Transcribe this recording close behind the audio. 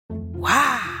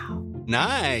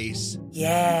Nice.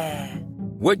 Yeah.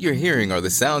 What you're hearing are the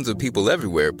sounds of people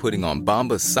everywhere putting on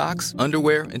Bombas socks,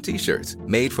 underwear, and T-shirts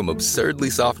made from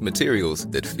absurdly soft materials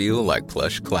that feel like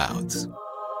plush clouds.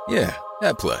 Yeah,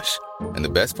 that plush. And the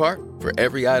best part? For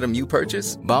every item you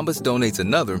purchase, Bombas donates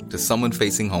another to someone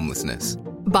facing homelessness.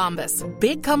 Bombas.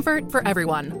 Big comfort for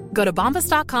everyone. Go to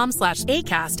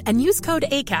bombas.com/ACAST and use code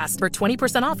ACAST for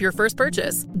 20% off your first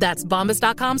purchase. That's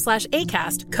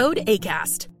bombas.com/ACAST. Code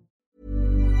ACAST.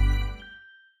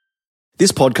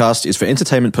 This podcast is for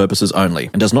entertainment purposes only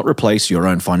and does not replace your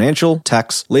own financial,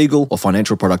 tax, legal, or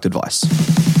financial product advice.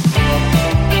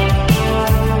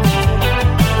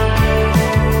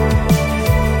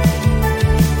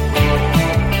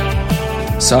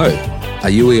 So,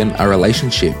 are you in a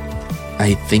relationship? Are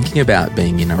you thinking about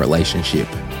being in a relationship?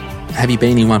 Have you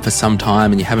been in one for some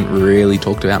time and you haven't really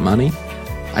talked about money?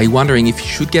 Are you wondering if you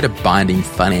should get a binding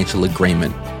financial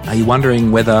agreement? Are you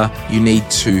wondering whether you need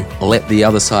to let the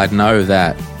other side know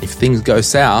that if things go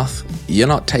south, you're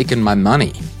not taking my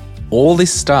money? All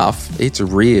this stuff, it's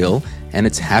real and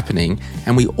it's happening,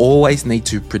 and we always need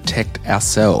to protect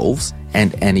ourselves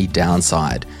and any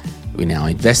downside. In our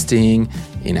investing,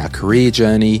 in our career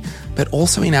journey, but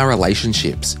also in our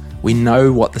relationships. We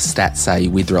know what the stats say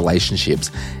with relationships.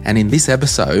 And in this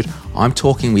episode, I'm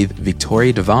talking with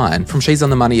Victoria Devine from She's on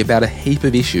the Money about a heap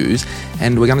of issues,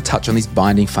 and we're going to touch on this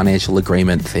binding financial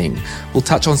agreement thing. We'll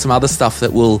touch on some other stuff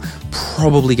that will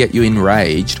probably get you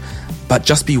enraged, but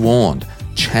just be warned,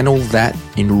 channel that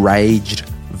enraged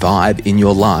vibe in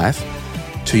your life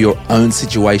to your own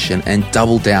situation and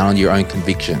double down on your own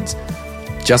convictions.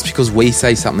 Just because we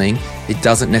say something, it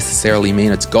doesn't necessarily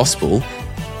mean it's gospel.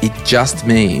 It just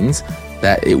means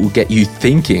that it will get you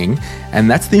thinking. And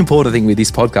that's the important thing with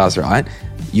this podcast, right?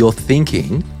 You're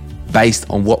thinking based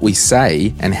on what we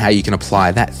say and how you can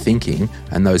apply that thinking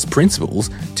and those principles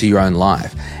to your own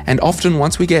life. And often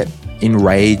once we get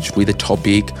enraged with a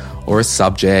topic or a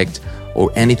subject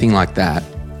or anything like that,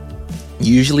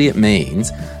 usually it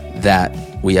means that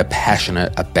we are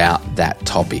passionate about that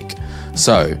topic.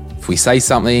 So if we say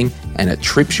something and it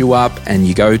trips you up and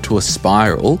you go to a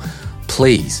spiral,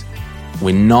 please,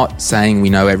 we're not saying we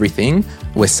know everything.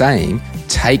 We're saying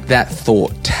take that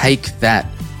thought, take that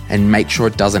and make sure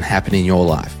it doesn't happen in your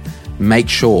life. Make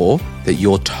sure that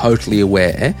you're totally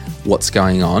aware what's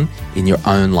going on in your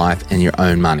own life and your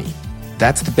own money.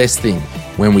 That's the best thing.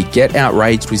 When we get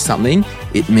outraged with something,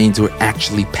 it means we're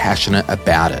actually passionate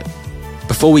about it.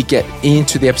 Before we get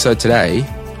into the episode today,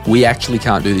 we actually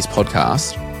can't do this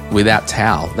podcast without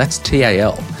TAL. That's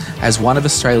TAL. As one of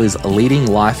Australia's leading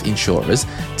life insurers,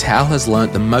 TAL has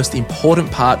learnt the most important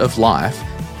part of life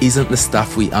isn't the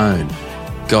stuff we own.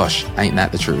 Gosh, ain't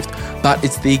that the truth? But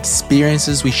it's the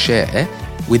experiences we share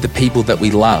with the people that we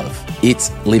love.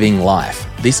 It's living life,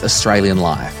 this Australian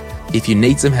life. If you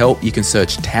need some help, you can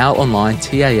search TAL online,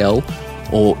 TAL,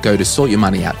 or go to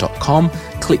sortyourmoneyout.com,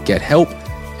 click Get Help,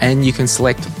 and you can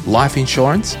select life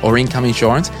insurance or income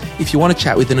insurance if you want to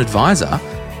chat with an advisor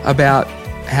about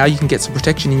how you can get some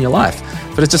protection in your life.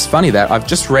 But it's just funny that I've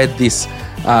just read this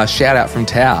shout out from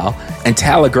TAL, and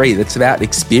TAL agree that's about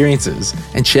experiences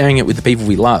and sharing it with the people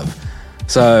we love.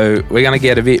 So we're going to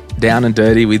get a bit down and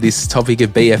dirty with this topic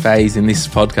of BFAs in this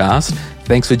podcast.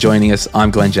 Thanks for joining us.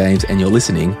 I'm Glenn James, and you're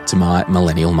listening to My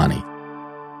Millennial Money.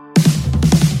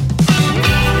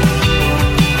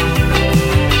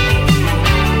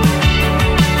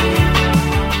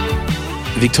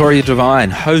 Victoria Devine,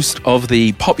 host of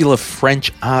the popular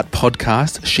French art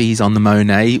podcast, She's on the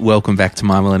Money. Welcome back to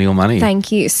My Millennial Money.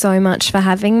 Thank you so much for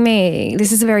having me.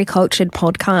 This is a very cultured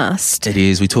podcast. It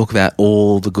is. We talk about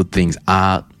all the good things,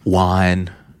 art,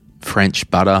 wine, French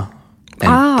butter,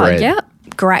 and bread. Yeah,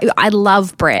 great. I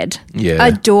love bread. Yeah.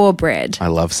 Adore bread. I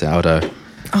love sourdough.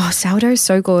 Oh, sourdough's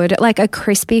so good. Like a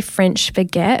crispy French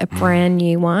baguette, a brand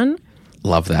new one.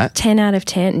 Love that. 10 out of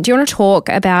 10. Do you want to talk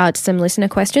about some listener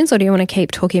questions, or do you want to keep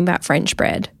talking about French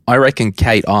bread? I reckon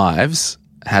Kate Ives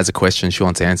has a question she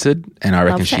wants answered, and I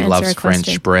reckon she loves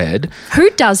French bread. Who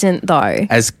doesn't, though?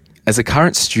 As a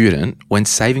current student, when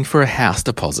saving for a house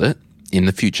deposit in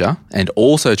the future and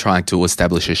also trying to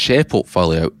establish a share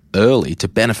portfolio early to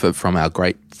benefit from our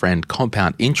great friend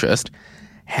compound interest,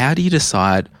 how do you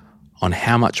decide on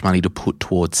how much money to put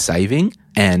towards saving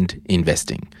and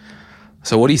investing?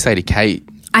 So what do you say to Kate?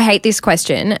 I hate this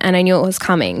question, and I knew it was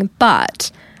coming, but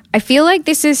I feel like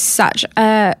this is such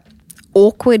a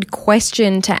awkward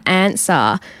question to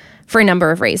answer for a number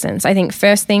of reasons. I think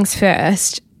first things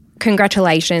first,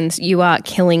 congratulations, you are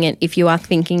killing it if you are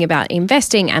thinking about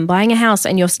investing and buying a house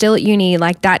and you're still at uni.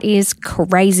 Like, that is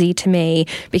crazy to me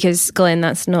because, Glenn,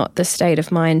 that's not the state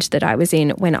of mind that I was in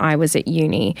when I was at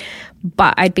uni.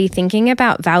 But I'd be thinking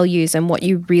about values and what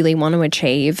you really want to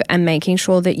achieve and making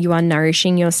sure that you are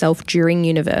nourishing yourself during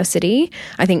university.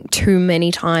 I think too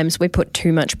many times we put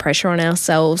too much pressure on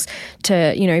ourselves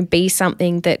to, you know, be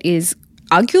something that is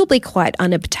arguably quite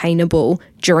unobtainable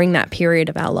during that period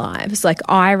of our lives. Like,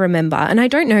 I remember, and I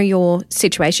don't know your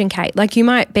situation, Kate, like you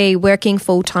might be working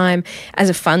full-time as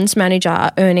a funds manager,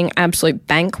 earning absolute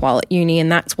bank while at uni,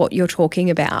 and that's what you're talking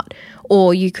about.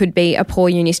 Or you could be a poor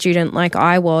uni student like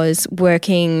I was,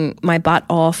 working my butt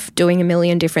off, doing a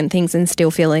million different things and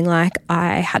still feeling like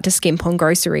I had to skimp on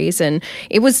groceries. And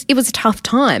it was a tough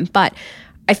time, but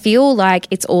I feel like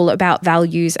it's all about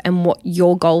values and what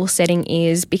your goal setting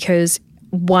is, because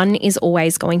one is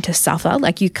always going to suffer.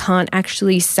 Like, you can't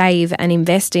actually save and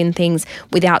invest in things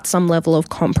without some level of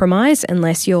compromise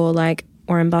unless you're like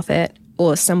Warren Buffett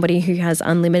or somebody who has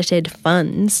unlimited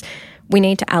funds. We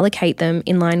need to allocate them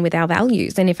in line with our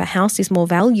values. And if a house is more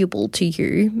valuable to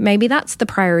you, maybe that's the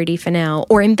priority for now,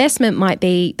 or investment might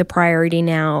be the priority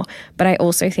now. But I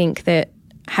also think that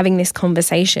having this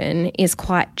conversation is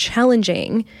quite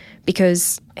challenging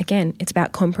because, again, it's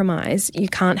about compromise. You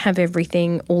can't have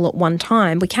everything all at one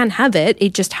time. We can have it.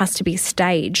 It just has to be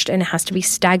staged and it has to be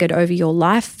staggered over your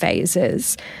life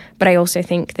phases. But I also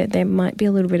think that there might be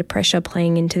a little bit of pressure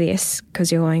playing into this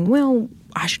because you're going, well,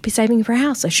 I should be saving for a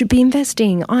house. I should be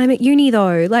investing. I'm at uni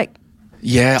though. Like,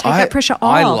 yeah, take that pressure off.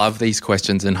 I love these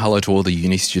questions, and hello to all the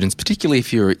uni students, particularly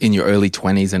if you're in your early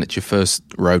 20s and it's your first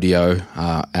rodeo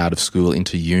out of school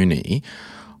into uni.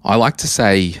 I like to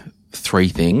say 3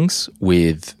 things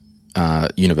with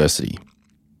university.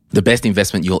 The best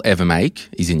investment you'll ever make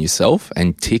is in yourself,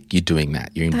 and tick, you're doing that.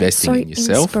 You're investing in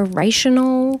yourself.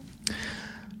 Inspirational.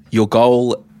 Your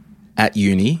goal at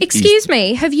uni. Excuse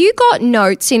me, have you got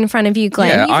notes in front of you, Glenn?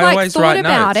 Yeah, You've I always thought write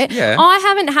about notes. it. Yeah. I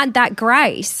haven't had that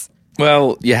grace.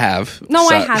 Well, you have. No,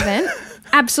 I haven't.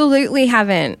 Absolutely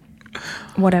haven't.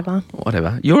 Whatever.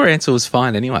 Your answer was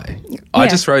fine anyway. Yeah. I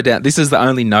just wrote down, this is the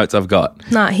only notes I've got.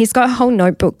 No, he's got a whole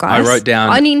notebook, guys. I wrote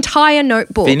down an entire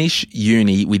notebook. Finish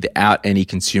uni without any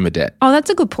consumer debt. Oh, that's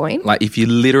a good point. Like, if you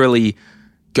literally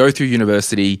go through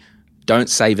university, don't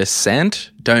save a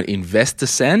cent, don't invest a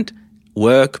cent,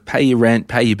 work, pay your rent,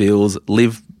 pay your bills,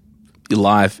 live your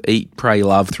life, eat, pray,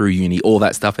 love through uni, all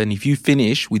that stuff. And if you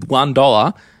finish with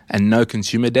 $1 and no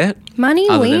consumer debt, money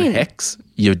other win. than HEX,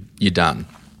 you're done.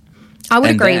 I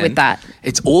would agree with that.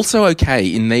 It's also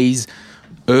okay in these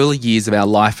early years of our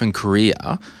life and career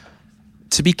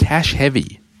to be cash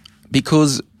heavy,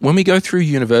 because when we go through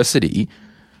university,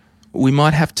 we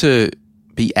might have to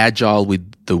be agile with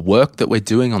the work that we're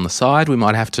doing on the side. We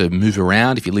might have to move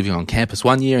around if you're living on campus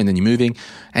 1 year and then you're moving,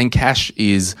 and cash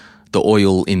is the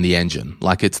oil in the engine.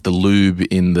 Like, it's the lube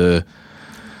in the...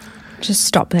 Just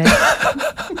stop there.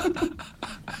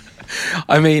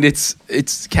 I mean, it's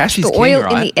cash is the king, oil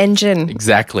right? in the engine.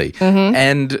 Exactly. Mm-hmm.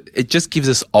 And it just gives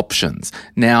us options.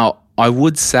 Now, I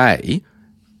would say,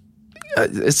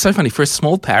 it's so funny, for a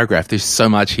small paragraph, there's so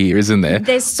much here, isn't there?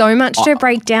 There's so much to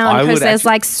break down because there's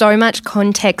like so much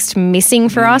context missing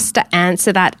for us to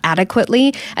answer that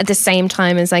adequately. At the same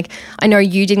time as, like, I know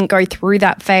you didn't go through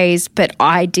that phase, but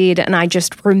I did, and I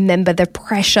just remember the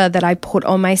pressure that I put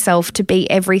on myself to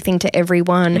be everything to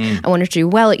everyone. I wanted to do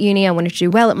well at uni. I wanted to do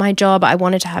well at my job. I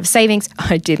wanted to have savings.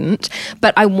 I didn't,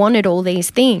 but I wanted all these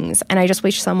things, and I just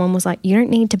wish someone was like, you don't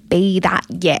need to be that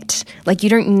yet. Like, you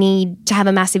don't need to have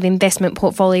a massive investment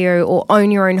portfolio or own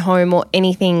your own home or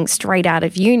anything straight out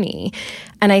of uni.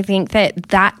 And I think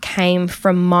that came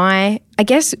from my, I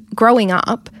guess, growing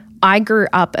up. I grew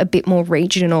up a bit more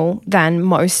regional than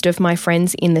most of my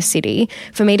friends in the city.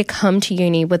 For me to come to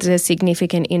uni was a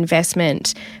significant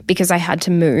investment because I had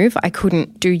to move. I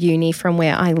couldn't do uni from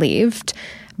where I lived.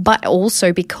 But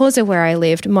also because of where I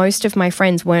lived, most of my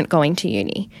friends weren't going to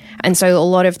uni. And so a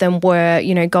lot of them were,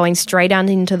 you know, going straight out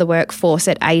into the workforce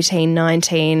at 18,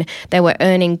 19. They were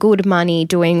earning good money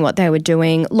doing what they were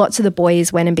doing. Lots of the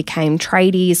boys went and became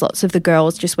tradies. Lots of the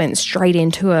girls just went straight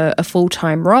into a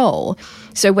full-time role.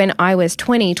 So when I was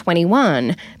 20,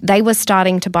 21, they were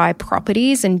starting to buy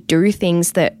properties and do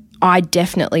things that I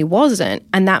definitely wasn't.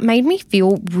 And that made me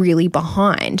feel really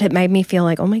behind. It made me feel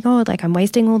like, oh my God, like I'm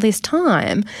wasting all this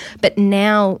time. But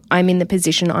now I'm in the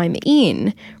position I'm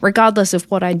in, regardless of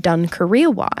what I'd done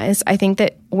career-wise. I think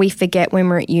that we forget when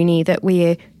we're at uni that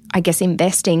we're I guess,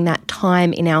 investing that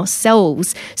time in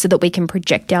ourselves so that we can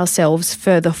project ourselves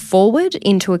further forward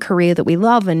into a career that we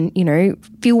love and, you know,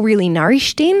 feel really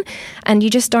nourished in. And you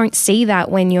just don't see that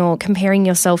when you're comparing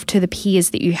yourself to the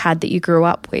peers that you had that you grew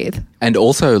up with. And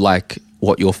also, like,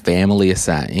 what your family are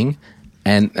saying.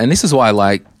 And this is why,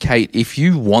 like, Kate, if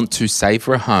you want to save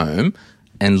for a home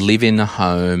and live in a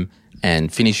home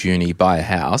and finish uni, buy a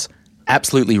house,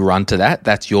 absolutely run to that.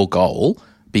 That's your goal,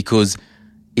 because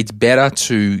it's better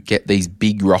to get these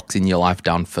big rocks in your life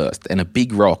done first. And a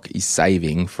big rock is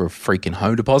saving for a freaking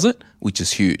home deposit, which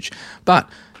is huge. But,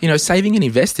 you know, saving and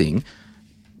investing,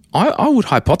 I would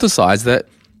hypothesize that,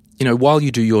 you know, while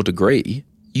you do your degree,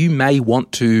 you may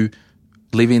want to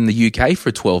live in the UK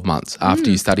for 12 months after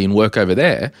you study and work over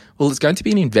there. Well, it's going to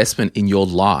be an investment in your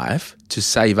life to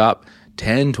save up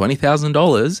 $10,000,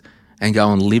 $20,000 and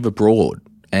go and live abroad.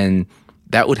 And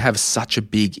that would have such a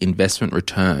big investment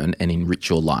return and enrich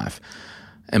your life.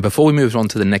 And before we move on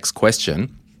to the next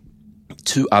question,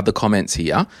 2 other comments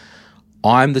here.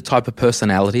 I'm the type of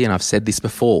personality, and I've said this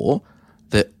before,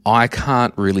 that I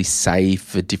can't really save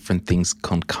for different things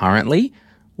concurrently,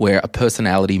 where a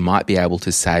personality might be able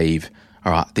to save,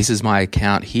 all right, this is my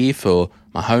account here for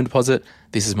my home deposit,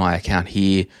 this is my account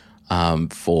here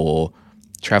for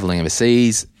traveling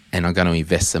overseas, and I'm going to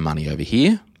invest some money over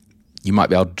here. You might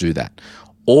be able to do that.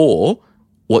 Or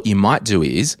what you might do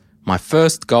is, my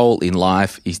first goal in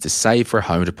life is to save for a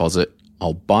home deposit.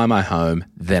 I'll buy my home,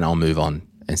 then I'll move on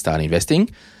and start investing.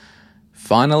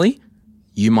 Finally,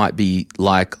 you might be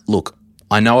like, look,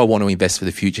 I know I want to invest for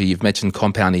the future. You've mentioned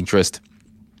compound interest.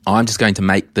 I'm just going to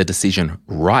make the decision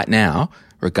right now,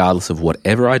 regardless of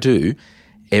whatever I do.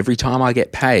 Every time I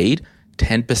get paid,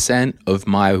 10% of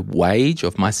my wage,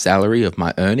 of my salary, of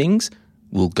my earnings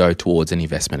will go towards an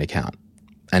investment account.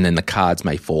 And then the cards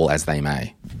may fall as they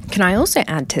may. Can I also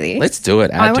add to this? Let's do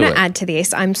it. I want to add to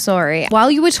this. I'm sorry. While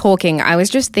you were talking, I was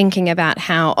just thinking about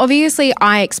how, obviously,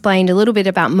 I explained a little bit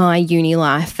about my uni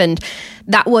life, and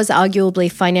that was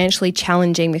arguably financially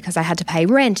challenging because I had to pay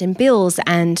rent and bills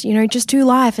and, you know, just do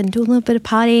life and do a little bit of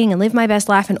partying and live my best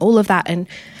life and all of that, and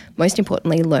most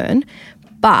importantly, learn.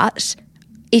 But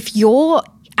if you're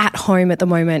at home at the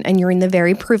moment and you're in the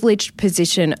very privileged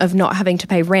position of not having to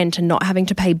pay rent and not having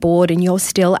to pay board, and you're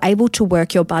still able to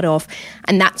work your butt off,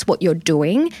 and that's what you're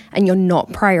doing, and you're not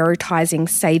prioritizing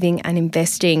saving and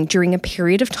investing during a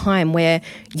period of time where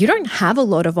you don't have a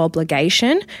lot of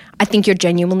obligation, I think you're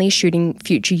genuinely shooting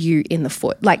future you in the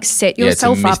foot. Like, set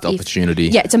yourself up. Yeah, it's a missed opportunity.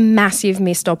 Yeah, it's a massive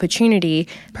missed opportunity.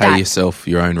 Pay yourself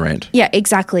your own rent. Yeah,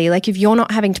 exactly. Like, if you're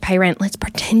not having to pay rent, let's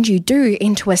pretend you do,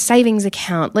 into a savings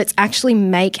account. Let's actually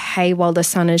make hay while the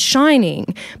sun is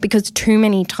shining, because too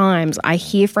many times I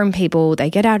hear from people, they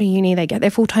get out of uni, they get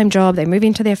their full-time job, they move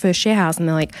into their first share house, and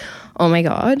they're like, oh my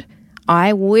God,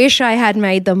 I wish I had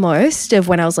made the most of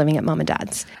when I was living at mum and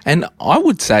dad's. And I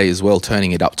would say as well,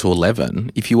 turning it up to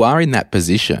 11, if you are in that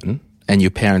position and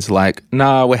your parents are like,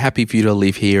 no, we're happy for you to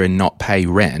live here and not pay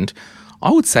rent,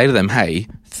 I would say to them, hey,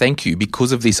 thank you.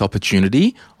 Because of this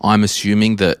opportunity, I'm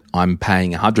assuming that I'm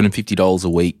paying $150 a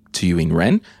week to you in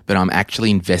rent, but I'm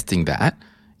actually investing that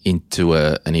into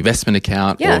an investment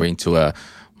account or into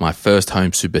my first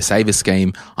home super saver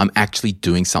scheme. I'm actually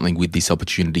doing something with this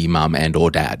opportunity, mum and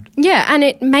or dad. Yeah, and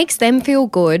it makes them feel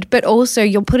good, but also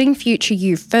you're putting future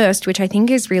you first, which I think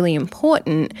is really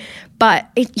important.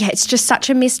 But it's just such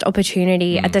a missed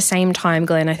opportunity. At the same time,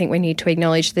 Glenn, I think we need to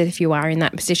acknowledge that if you are in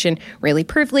that position, really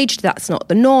privileged, that's not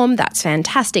the norm. That's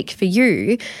fantastic for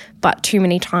you. But too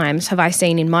many times have I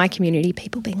seen in my community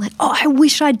people being like, oh, I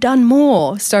wish I'd done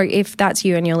more. So if that's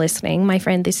you and you're listening, my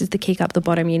friend, this is the kick up the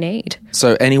bottom you need.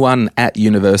 So anyone at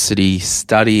university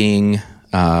studying,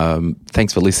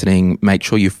 thanks for listening. Make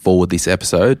sure you forward this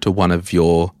episode to one of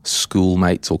your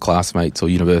schoolmates or classmates or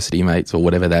university mates or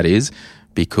whatever that is,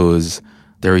 because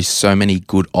there is so many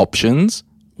good options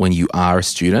when you are a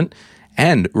student.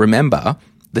 And remember,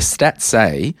 the stats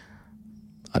say,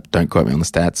 don't quote me on the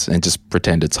stats and just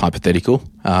pretend it's hypothetical,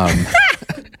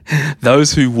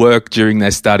 those who work during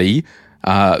their study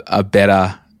are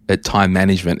better at time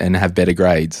management and have better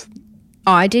grades.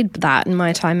 I did that, and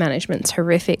my time management's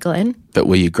horrific, Glenn. But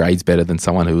were your grades better than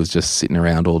someone who was just sitting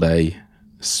around all day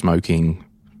smoking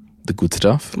the good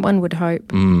stuff? One would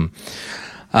hope.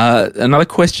 Another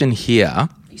question here.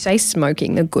 You say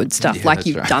smoking the good stuff like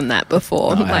you've done that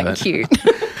before. No, like, cute.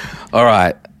 All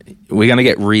right. We're going to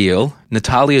get real.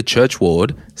 Natalia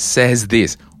Churchward says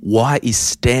this. Why is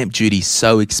stamp duty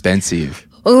so expensive?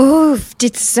 Oof,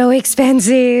 it's so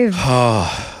expensive.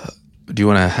 Do you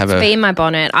want to have Be in my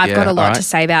bonnet. I've got a lot to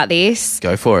say about this.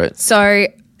 Go for it. So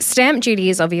stamp duty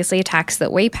is obviously a tax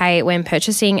that we pay when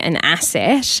purchasing an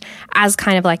asset as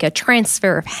kind of like a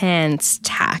transfer of hands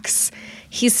tax.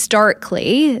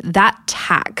 Historically, that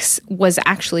tax was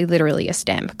actually literally a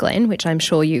stamp, Glenn, which I'm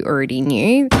sure you already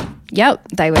knew. Yep,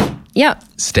 they were,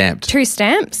 Stamped. 2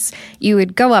 stamps. You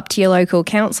would go up to your local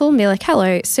council and be like,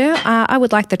 hello, sir, I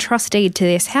would like the trust deed to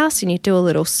this house, and you do a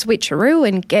little switcheroo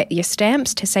and get your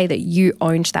stamps to say that you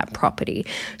owned that property.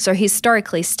 So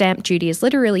historically, stamp duty is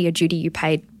literally a duty you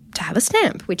paid to have a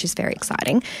stamp, which is very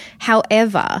exciting.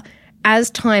 However,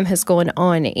 as time has gone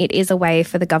on, it is a way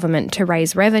for the government to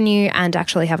raise revenue and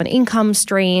actually have an income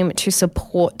stream to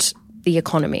support the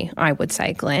economy, I would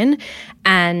say, Glenn.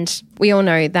 And we all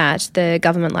know that the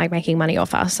government like making money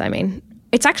off us. I mean,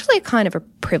 it's actually kind of a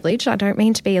privilege. I don't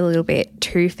mean to be a little bit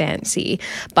too fancy,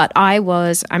 but I'm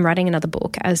writing another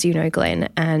book, as you know, Glenn,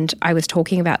 and I was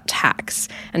talking about tax.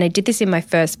 And I did this in my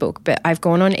first book, but I've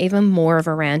gone on even more of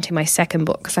a rant in my second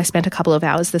book because I spent a couple of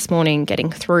hours this morning getting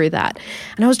through that.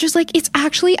 And I was just like, it's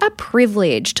actually a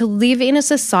privilege to live in a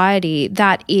society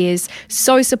that is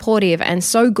so supportive and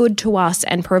so good to us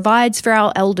and provides for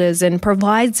our elders and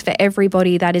provides for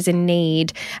everybody that is in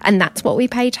need. And that's what we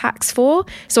pay tax for.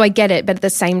 So I get it, but at the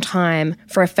same time,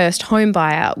 for a first home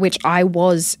buyer, which I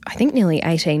was, I think nearly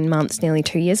 18 months, nearly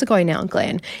 2 years ago now,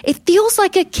 Glenn, it feels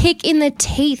like a kick in the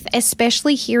teeth,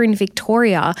 especially here in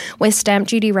Victoria, where stamp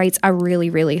duty rates are really,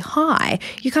 really high.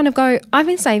 You kind of go, I've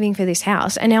been saving for this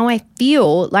house, and now I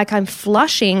feel like I'm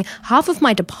flushing half of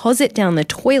my deposit down the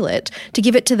toilet to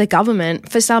give it to the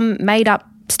government for some made-up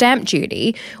stamp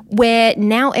duty, where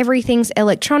now everything's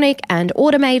electronic and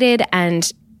automated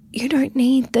and you don't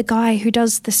need the guy who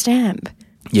does the stamp.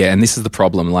 Yeah, and this is the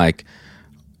problem. Like,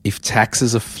 if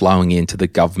taxes are flowing into the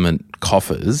government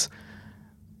coffers,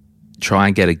 try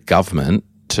and get a government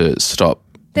to stop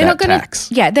tax.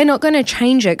 Yeah, they're not going to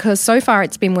change it because so far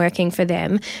it's been working for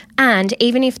them. And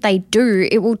even if they do,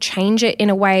 it will change it in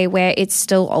a way where it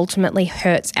still ultimately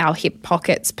hurts our hip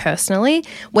pockets personally,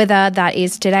 whether that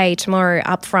is today, tomorrow,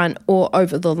 upfront, or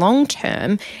over the long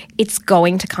term. It's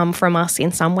going to come from us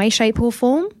in some way, shape, or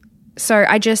form. So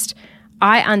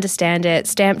I understand it.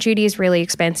 Stamp duty is really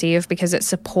expensive because it's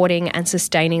supporting and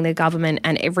sustaining the government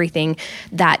and everything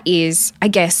that is, I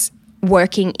guess,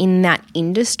 working in that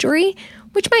industry,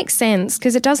 which makes sense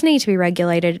because it does need to be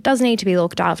regulated. It does need to be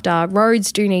looked after.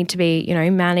 Roads do need to be,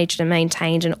 managed and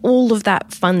maintained and all of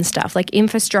that fun stuff. Like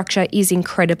infrastructure is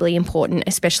incredibly important,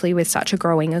 especially with such a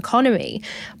growing economy.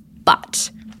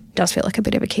 But does feel like a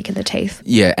bit of a kick in the teeth.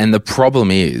 Yeah, and the problem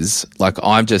is, like,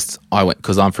 I went,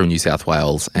 because I'm from New South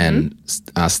Wales, and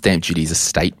stamp duty is a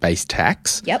state-based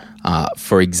tax. Yep.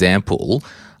 For example,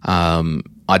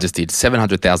 I just did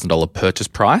 $700,000 purchase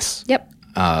price. Yep.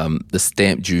 The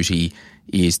stamp duty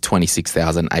is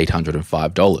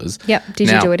 $26,805. Yep. Did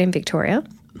you do it in Victoria?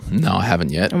 No, I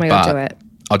haven't yet. Oh my God, do it.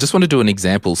 I just want to do an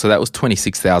example. So that was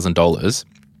 $26,000.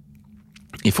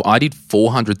 If I did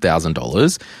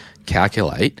 $400,000,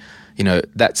 calculate,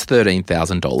 that's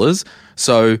 $13,000.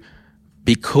 So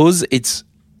because it's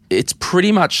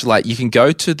pretty much like you can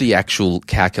go to the actual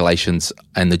calculations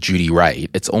and the duty rate.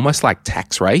 It's almost like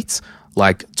tax rates.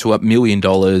 Like to $1 million,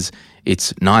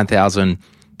 it's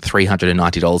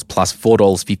 $9,390 plus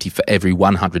 $4.50 for every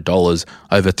 $100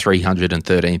 over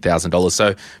 $313,000.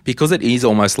 So because it is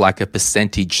almost like a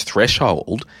percentage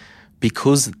threshold,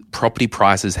 because property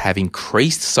prices have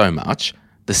increased so much,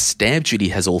 the stamp duty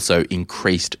has also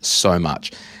increased so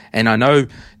much. And I know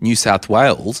New South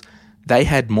Wales, they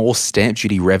had more stamp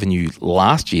duty revenue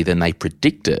last year than they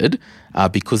predicted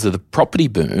because of the property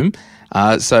boom.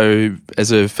 So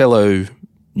as a fellow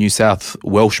New South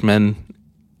Welshman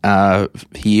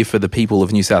here for the people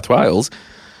of New South Wales,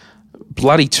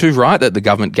 bloody too right that the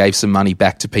government gave some money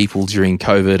back to people during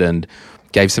COVID and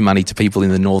gave some money to people in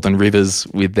the Northern Rivers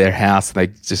with their house. They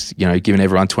just, given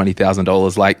everyone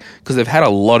 $20,000, because they've had a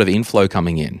lot of inflow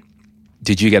coming in.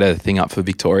 Did you get a thing up for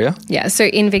Victoria? Yeah, so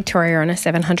in Victoria on a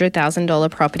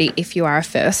 $700,000 property, if you are a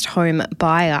first home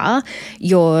buyer,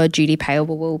 your duty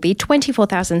payable will be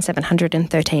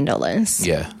 $24,713.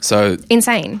 Yeah, so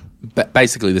insane.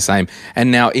 Basically the same.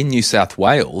 And now in New South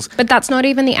Wales, but that's not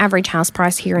even the average house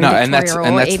price here in Victoria, and that's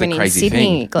even the crazy in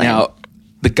Sydney, thing. Glenn. Now,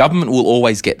 the government will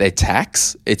always get their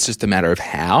tax. It's just a matter of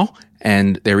how.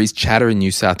 And there is chatter in New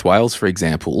South Wales, for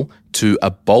example, to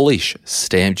abolish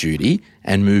stamp duty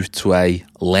and move to a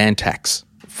land tax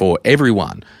for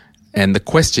everyone. And the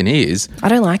question is... I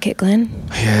don't like it, Glenn.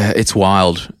 Yeah, it's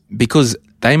wild. Because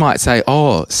they might say,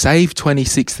 save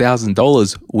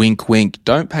 $26,000, wink, wink.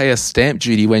 Don't pay a stamp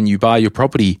duty when you buy your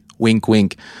property, wink,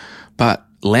 wink. But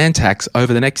land tax,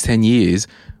 over the next 10 years,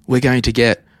 we're going to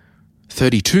get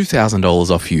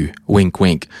 $32,000 off you. Wink,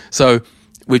 wink. So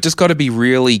we've just got to be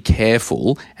really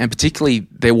careful. And particularly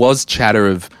there was chatter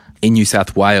of in New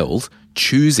South Wales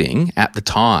choosing at the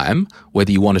time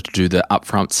whether you wanted to do the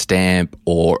upfront stamp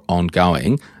or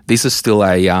ongoing. This is still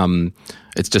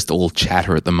it's just all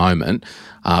chatter at the moment.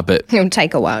 But it'll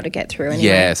take a while to get through anyway.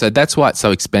 Yeah, so that's why it's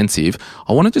so expensive.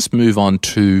 I want to just move on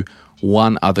to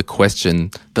one other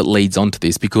question that leads on to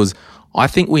this, because I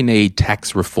think we need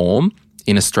tax reform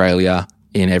in Australia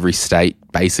in every state,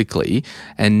 basically.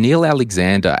 And Neil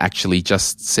Alexander actually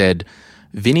just said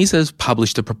Vinnie's has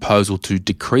published a proposal to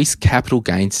decrease capital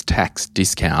gains tax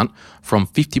discount from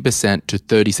 50% to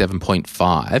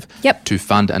 37.5% to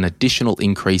fund an additional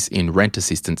increase in rent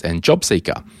assistance and job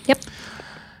seeker. Yep.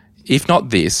 If not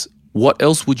this, what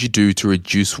else would you do to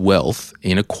reduce wealth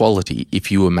inequality if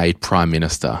you were made Prime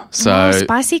Minister? So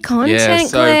spicy content, yeah,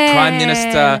 so Claire. Prime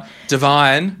Minister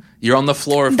Devine, you're on the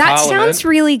floor of That Parliament. sounds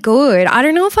really good. I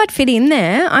don't know if I'd fit in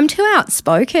there. I'm too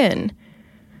outspoken.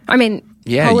 I mean,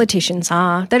 politicians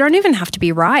are. They don't even have to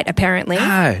be right, apparently.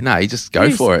 No, you just go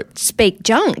for it. Speak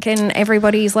junk and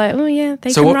everybody's like, oh yeah,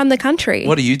 they can run the country.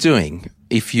 What are you doing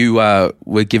if you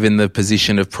were given the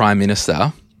position of Prime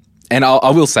Minister? And I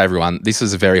will say, everyone, this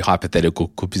is a very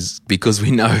hypothetical because we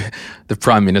know the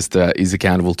Prime Minister is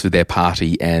accountable to their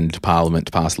party and Parliament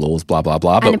to pass laws, blah, blah,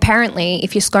 blah. And apparently,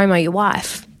 if you ScoMo your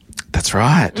wife. That's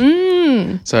right.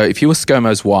 So if you were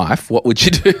ScoMo's wife, what would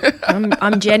you do?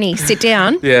 I'm Jenny. Sit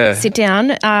down. Yeah. Sit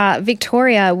down.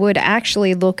 Victoria would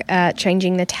actually look at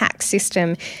changing the tax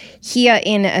system here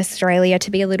in Australia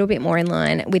to be a little bit more in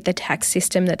line with the tax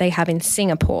system that they have in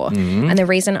Singapore. Mm-hmm. And the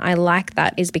reason I like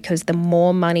that is because the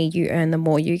more money you earn, the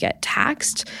more you get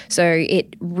taxed. So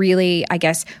it really, I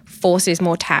guess, forces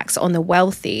more tax on the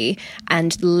wealthy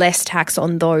and less tax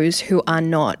on those who are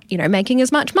not, making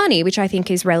as much money, which I think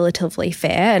is relatively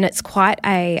fair. And it's quite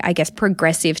a, I guess,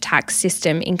 progressive tax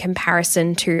system in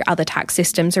comparison to other tax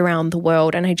systems around the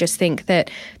world. And I just think that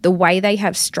the way they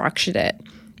have structured it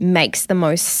makes the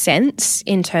most sense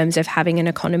in terms of having an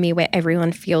economy where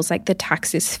everyone feels like the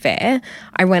tax is fair.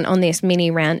 I went on this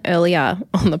mini rant earlier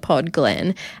on the pod,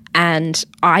 Glenn, and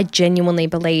I genuinely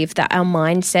believe that our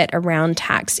mindset around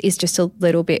tax is just a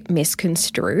little bit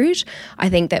misconstrued. I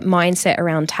think that mindset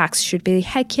around tax should be,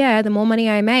 heck yeah, the more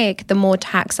money I make, the more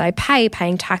tax I pay.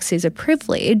 Paying tax is a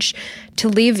privilege to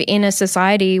live in a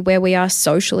society where we are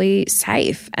socially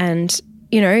safe and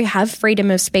have freedom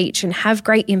of speech and have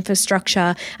great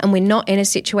infrastructure, and we're not in a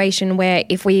situation where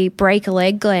if we break a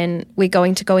leg, Glenn, we're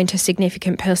going to go into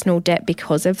significant personal debt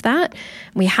because of that.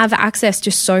 We have access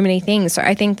to so many things. So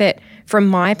I think that from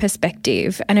my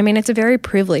perspective, and I mean, it's a very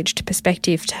privileged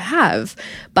perspective to have,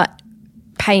 but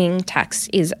paying tax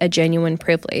is a genuine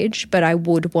privilege, but I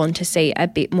would want to see a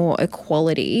bit more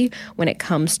equality when it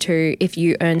comes to if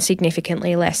you earn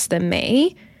significantly less than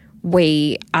me,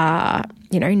 we are,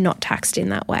 not taxed in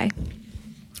that way.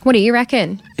 What do you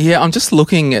reckon? Yeah, I'm just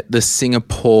looking at the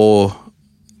Singapore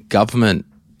government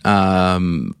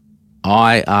iras.gov.sg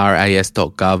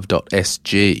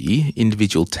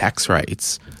individual tax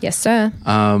rates. Yes, sir.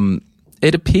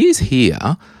 It appears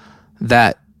here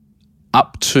that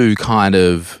up to kind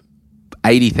of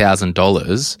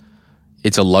 $80,000,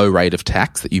 it's a low rate of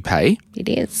tax that you pay. It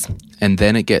is. And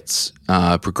then it gets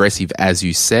progressive, as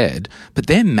you said. But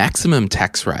their maximum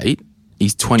tax rate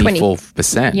is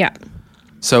 24%. Yeah.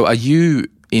 So are you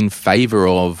in favour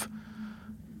of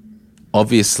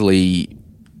obviously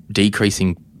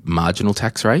decreasing marginal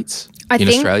tax rates in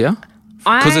Australia?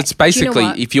 Because it's basically,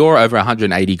 if you're over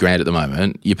 180 grand at the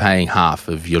moment, you're paying half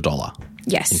of your dollar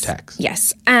in tax.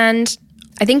 Yes. And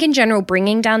I think in general,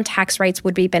 bringing down tax rates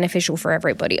would be beneficial for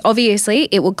everybody. Obviously,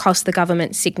 it would cost the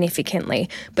government significantly,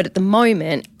 but at the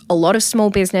moment, a lot of small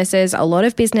businesses, a lot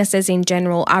of businesses in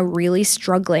general are really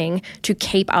struggling to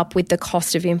keep up with the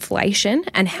cost of inflation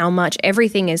and how much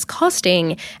everything is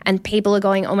costing. And people are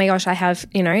going, oh my gosh, I have,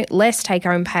 less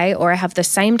take-home pay, or I have the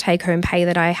same take-home pay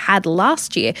that I had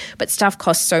last year, but stuff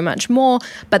costs so much more.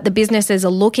 But the businesses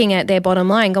are looking at their bottom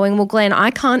line going, well, Glenn,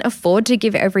 I can't afford to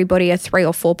give everybody a 3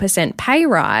 or 4% pay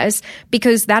rise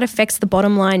because that affects the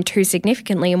bottom line too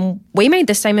significantly. And we made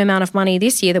the same amount of money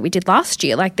this year that we did last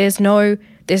year. Like there's no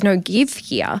give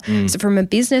here. So from a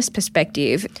business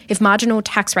perspective, if marginal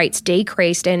tax rates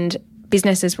decreased and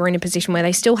businesses were in a position where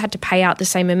they still had to pay out the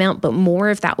same amount, but more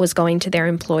of that was going to their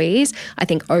employees, I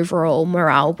think overall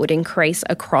morale would increase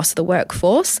across the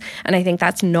workforce. And I think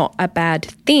that's not a bad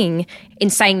thing. In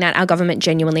saying that, our government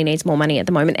genuinely needs more money at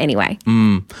the moment anyway.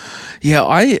 Yeah,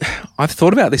 I've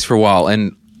thought about this for a while,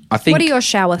 and I think... What are your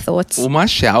shower thoughts? Well, my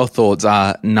shower thoughts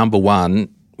are, number one,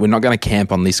 we're not going to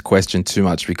camp on this question too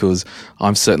much because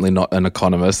I'm certainly not an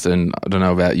economist, and I don't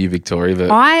know about you, Victoria,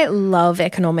 but I love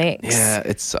economics. yeah,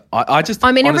 it's I just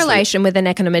I'm in honestly, a relation with an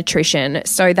econometrician,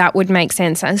 so that would make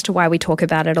sense as to why we talk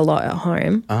about it a lot at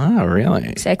home. Oh,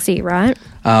 really? Sexy, right?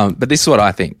 But this is what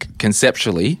I think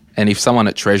conceptually, and if someone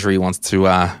at Treasury wants to,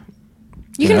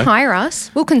 You can hire us.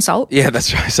 We'll consult. yeah,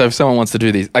 that's right. So if someone wants to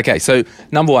do this, okay. So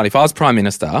number one, if I was Prime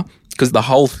Minister, because the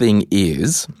whole thing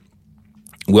is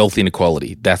wealth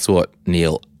inequality. That's what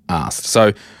Neil asked.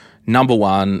 So number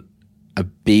one, a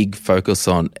big focus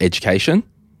on education.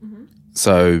 Mm-hmm.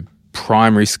 So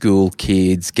primary school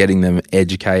kids, getting them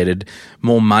educated,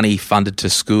 more money funded to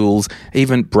schools,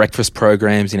 even breakfast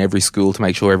programs in every school to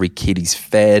make sure every kid is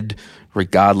fed,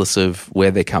 regardless of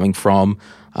where they're coming from.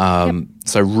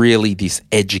 So really this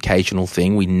educational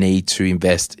thing, we need to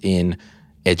invest in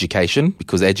education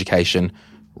because education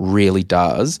really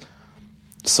does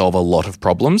solve a lot of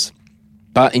problems.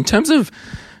 But in terms of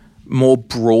more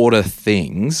broader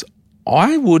things,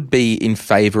 I would be in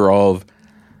favour of,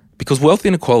 because wealth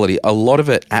inequality, a lot of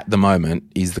it at the moment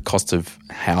is the cost of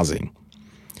housing.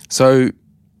 So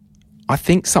I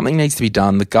think something needs to be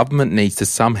done. The government needs to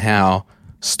somehow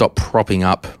stop propping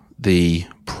up the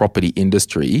property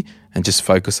industry and just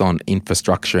focus on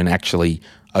infrastructure and actually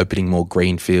opening more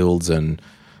greenfields and,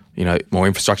 you know, more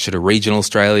infrastructure to regional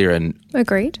Australia and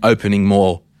Agreed. opening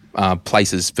more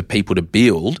places for people to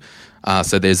build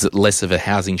so there's less of a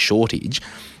housing shortage.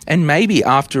 And maybe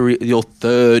after your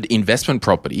third investment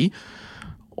property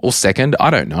or second, I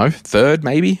don't know, third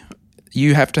maybe,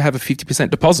 you have to have a 50%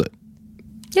 deposit.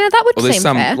 Yeah, that would Or there's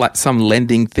seem fair. like some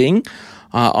lending thing.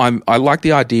 I like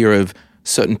the idea of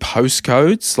certain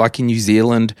postcodes, like in New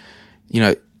Zealand, you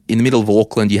know, in the middle of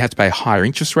Auckland, you have to pay a higher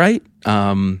interest rate.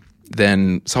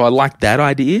 So I like that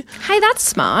idea. Hey, that's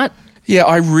smart. Yeah,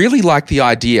 I really like the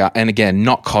idea, and again,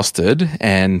 not costed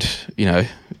and, you know,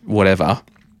 whatever.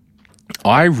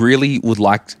 I really would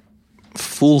like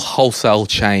full wholesale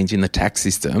change in the tax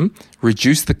system,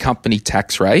 reduce the company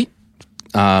tax rate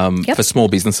for small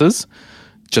businesses,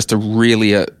 just to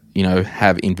really,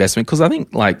 have investment. Because I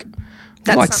think like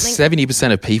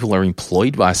 70% of people are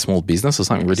employed by a small business or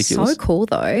something ridiculous. So cool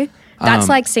though. That's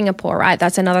like Singapore, right?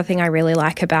 That's another thing I really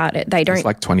like about it. They don't. It's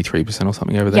like 23% or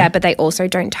something over there. Yeah, but they also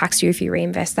don't tax you if you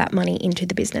reinvest that money into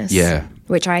the business. Yeah.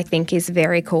 Which I think is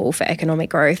very cool for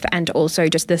economic growth and also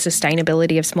just the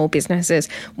sustainability of small businesses.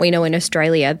 We know in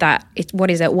Australia that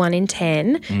 1 in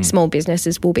 10 small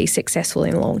businesses will be successful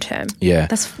in long term. Yeah.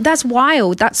 That's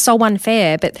wild. That's so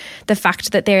unfair. But the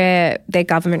fact that their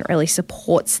government really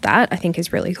supports that, I think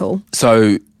is really cool.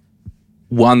 So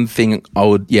one thing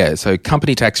so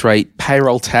company tax rate,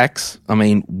 payroll tax, I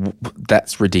mean,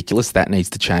 that's ridiculous. That needs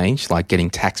to change, like getting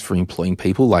taxed for employing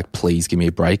people. Like, please give me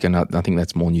a break. And I think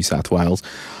that's more New South Wales.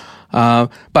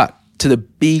 But to the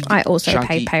big I also chunky,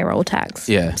 pay payroll tax.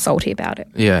 Yeah. Salty about it.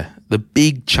 Yeah. The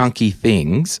big chunky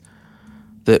things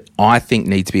that I think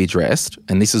need to be addressed,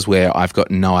 and this is where I've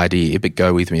got no idea, but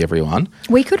go with me, everyone.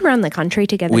 We could run the country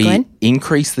together, Glenn. We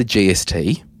increase the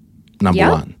GST, number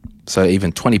one. So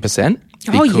even 20%.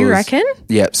 Oh, you reckon?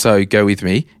 Yeah, so go with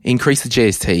me. Increase the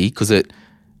GST because it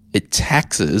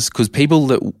taxes, because people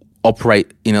that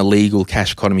operate in a legal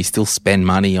cash economy still spend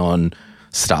money on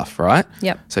stuff, right?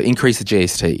 Yep. So increase the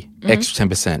GST, extra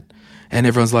 10%. And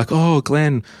everyone's like, oh,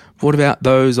 Glenn, what about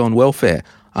those on welfare?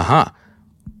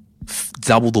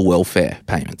 Double the welfare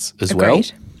payments as well.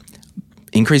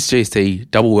 Increase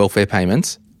GST, double welfare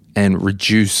payments, and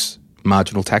reduce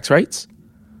marginal tax rates.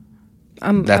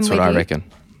 That's what I reckon.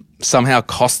 Somehow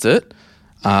cost it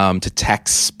to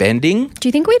tax spending. Do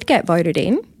you think we'd get voted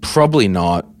in? Probably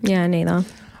not. Yeah, neither.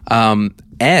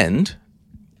 And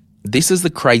this is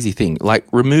the crazy thing. Like,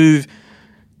 remove,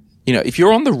 if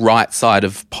you're on the right side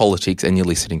of politics and you're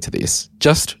listening to this,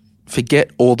 just forget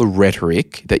all the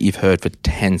rhetoric that you've heard for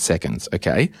 10 seconds,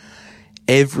 okay?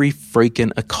 Every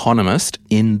freaking economist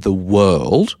in the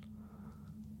world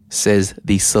says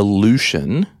the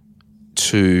solution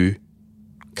to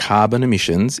carbon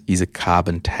emissions is a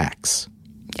carbon tax.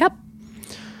 Yep.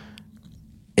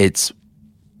 It's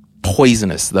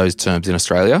poisonous, those terms in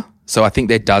Australia. So I think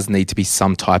there does need to be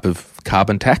some type of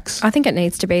carbon tax. I think it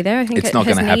needs to be there. I think it's not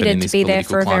has going to happen in needed this to be there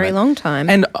for a climate. very long time.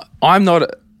 And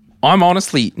I'm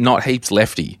honestly not heaps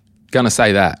lefty, going to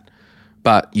say that.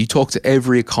 But you talk to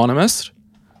every economist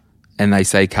and they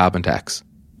say carbon tax.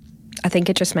 I think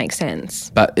it just makes sense.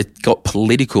 But it got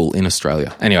political in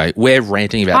Australia. Anyway, we're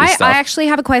ranting about this stuff. I actually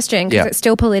have a question because it's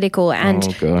still political and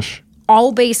oh, gosh.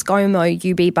 I'll be ScoMo,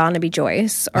 you be Barnaby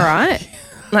Joyce, all right?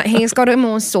 Like, he's got a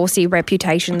more saucy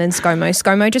reputation than ScoMo.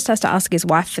 ScoMo just has to ask his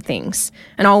wife for things.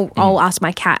 And I'll ask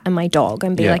my cat and my dog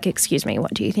and be like, excuse me,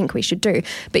 what do you think we should do?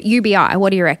 But UBI,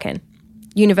 what do you reckon?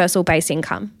 Universal base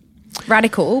income.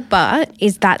 Radical, but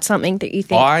is that something that you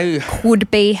think could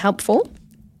be helpful?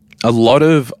 I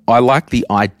like the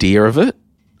idea of it.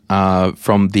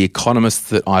 From the economists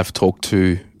that I've talked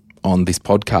to on this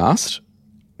podcast,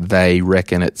 they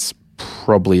reckon it's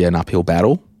probably an uphill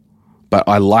battle. But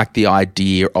I like the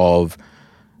idea of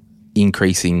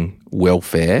increasing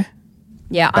welfare.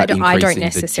 Yeah, I don't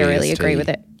necessarily agree with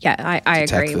it. Yeah, I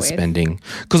agree with spending.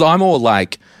 Because I'm all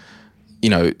like,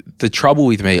 the trouble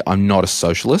with me, I'm not a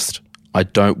socialist. I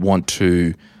don't want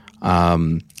to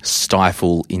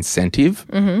stifle incentive.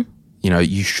 Mm-hmm.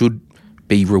 You should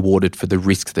be rewarded for the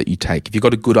risks that you take. If you've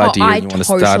got a good idea and you want to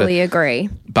start it. I totally agree.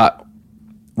 But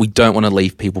we don't want to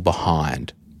leave people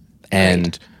behind.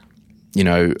 And,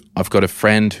 I've got a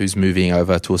friend who's moving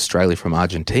over to Australia from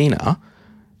Argentina.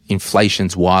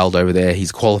 Inflation's wild over there.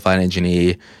 He's a qualified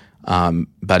engineer,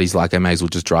 but he's like, I may as well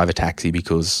just drive a taxi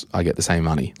because I get the same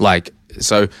money.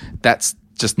 So that's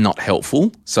just not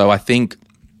helpful. So I think,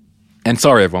 and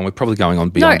sorry everyone, we're probably going on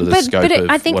beyond the scope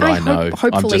of what I know.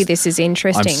 Hopefully this is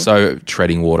interesting. I'm so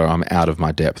treading water. I'm out of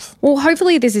my depth. Well,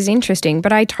 hopefully this is interesting,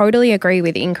 but I totally agree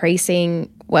with increasing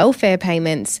welfare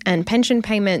payments and pension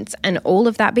payments and all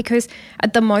of that, because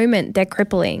at the moment they're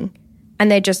crippling and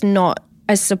they're just not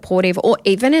as supportive or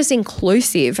even as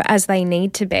inclusive as they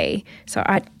need to be. So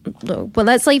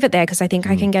let's leave it there, because I think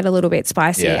I can get a little bit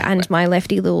spicy and my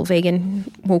lefty little vegan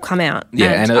will come out.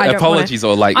 Yeah, and apologies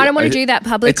I don't want to do that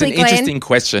publicly, It's an interesting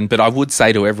question, but I would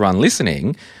say to everyone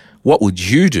listening, what would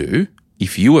you do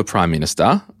if you were Prime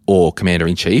Minister or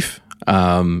Commander-in-Chief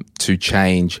to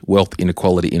change wealth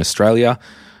inequality in Australia?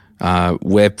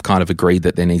 We've kind of agreed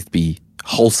that there needs to be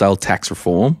wholesale tax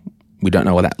reform. We don't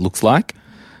know what that looks like.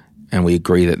 And we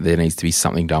agree that there needs to be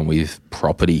something done with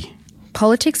property.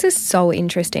 Politics is so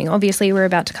interesting. Obviously, we're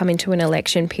about to come into an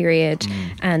election period,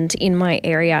 and in my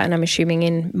area, and I'm assuming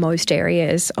in most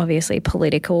areas, obviously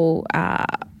political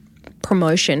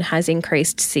promotion has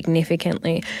increased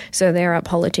significantly. So there are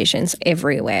politicians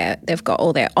everywhere. They've got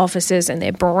all their offices and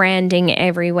their branding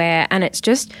everywhere. And it's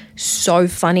just so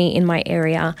funny in my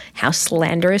area how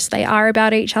slanderous they are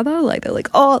about each other. Like, they're like,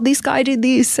 oh, this guy did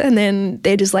this. And then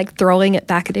they're just like throwing it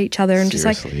back at each other and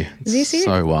Seriously, just like, is this it?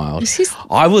 So wild.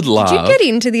 I would love. Did you get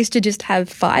into this to just have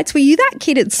fights? Were you that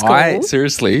kid at school?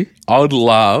 I would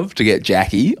love to get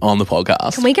Jackie on the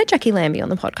podcast. Can we get Jackie Lambie on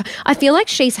the podcast? I feel like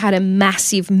she's had a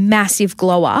massive, massive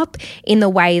glow up in the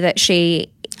way that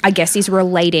she, I guess, is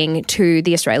relating to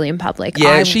the Australian public.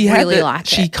 Yeah, She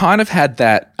kind of had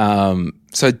that.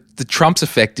 So the Trump's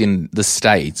effect in the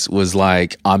States was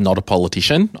like, I'm not a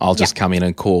politician. I'll just come in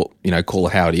and call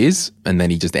it how it is. And then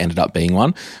he just ended up being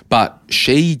one. But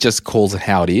she just calls it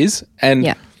how it is.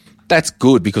 And that's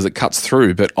good because it cuts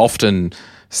through. But often,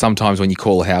 sometimes when you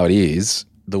call it how it is,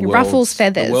 the ruffles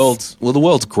feathers. The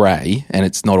world's grey and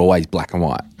it's not always black and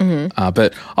white. Mm-hmm.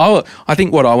 But I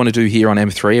think what I want to do here on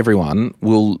M3, everyone,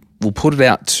 we'll put it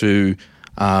out to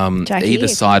Jackie, either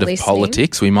side of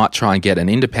politics. We might try and get an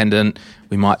independent.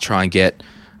 We might try and get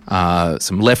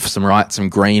some left, some right, some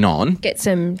green on. Get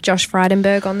some Josh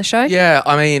Frydenberg on the show. Yeah,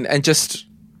 I mean,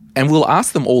 and we'll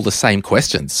ask them all the same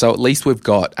questions. So at least we've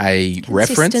got a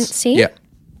reference. Consistency. Yeah.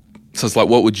 So it's like,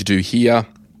 what would you do here?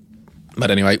 But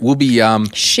anyway, we'll be...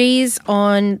 She's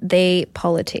on the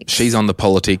politics. She's on the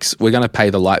politics. We're going to pay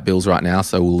the light bills right now,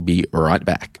 so we'll be right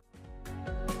back.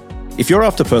 If you're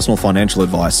after personal financial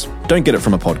advice, don't get it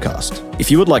from a podcast. If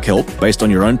you would like help based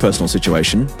on your own personal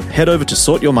situation, head over to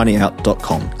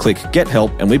sortyourmoneyout.com. Click Get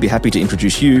Help and we'd be happy to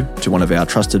introduce you to one of our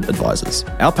trusted advisors.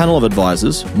 Our panel of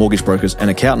advisors, mortgage brokers and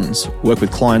accountants work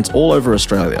with clients all over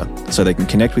Australia so they can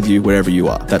connect with you wherever you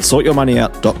are. That's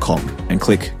sortyourmoneyout.com and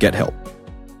click Get Help.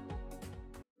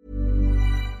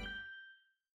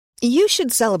 You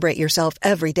should celebrate yourself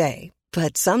every day,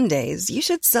 but some days you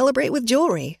should celebrate with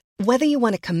jewelry. Whether you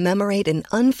want to commemorate an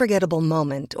unforgettable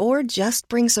moment or just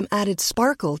bring some added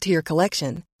sparkle to your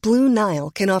collection, Blue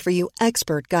Nile can offer you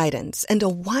expert guidance and a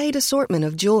wide assortment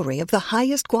of jewelry of the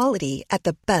highest quality at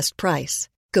the best price.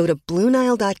 Go to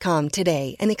BlueNile.com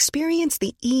today and experience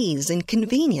the ease and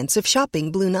convenience of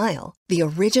shopping Blue Nile, the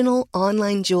original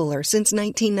online jeweler since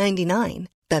 1999.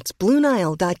 That's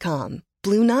BlueNile.com.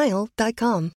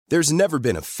 BlueNile.com. There's never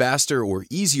been a faster or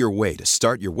easier way to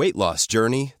start your weight loss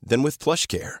journey than with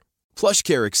PlushCare.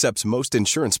 PlushCare accepts most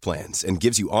insurance plans and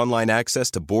gives you online access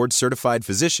to board-certified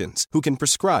physicians who can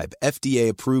prescribe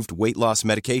FDA-approved weight loss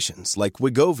medications like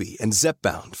Wegovy and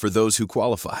Zepbound for those who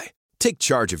qualify. Take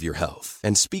charge of your health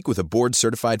and speak with a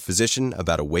board-certified physician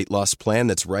about a weight loss plan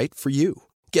that's right for you.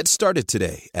 Get started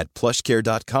today at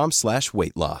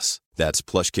plushcare.com/weight-loss. That's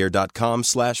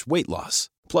plushcare.com/weight-loss.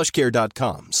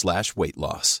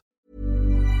 plushcare.com/weight-loss.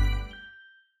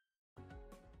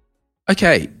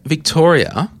 Okay,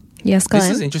 Victoria. Yes, Glenn. This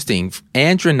is interesting.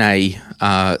 Andrew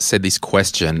said this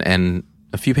question and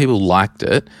a few people liked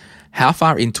it. How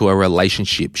far into a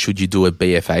relationship should you do a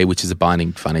BFA, which is a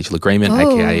binding financial agreement,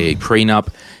 aka prenup?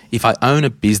 If I own a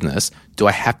business, do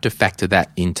I have to factor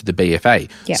that into the BFA?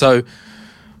 Yep. So,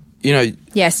 you know.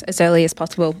 Yes, as early as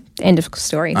possible. End of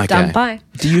story. Okay. Done. Bye.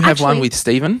 Do you have one with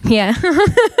Stephen? Yeah.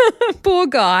 Poor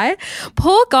guy.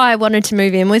 Poor guy wanted to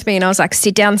move in with me and I was like,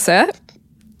 sit down, sir.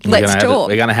 Let's talk.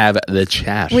 We're going to have the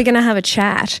chat. We're going to have a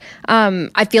chat.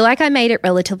 I feel like I made it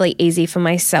relatively easy for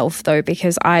myself though,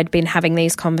 because I'd been having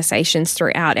these conversations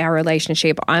throughout our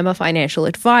relationship. I'm a financial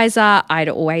advisor. I'd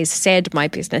always said my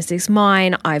business is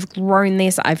mine. I've grown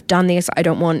this. I've done this. I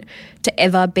don't want to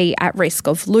ever be at risk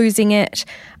of losing it.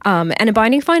 And a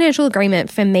binding financial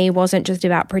agreement for me wasn't just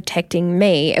about protecting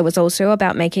me. It was also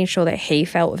about making sure that he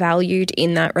felt valued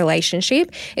in that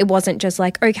relationship. It wasn't just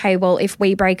like, okay, well, if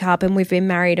we break up and we've been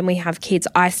married and we have kids,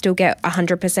 I still get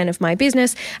 100% of my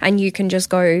business and you can just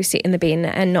go sit in the bin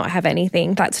and not have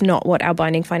anything. That's not what our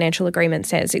binding financial agreement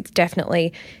says. It's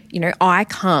definitely, I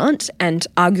can't and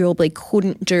arguably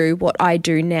couldn't do what I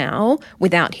do now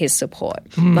without his support.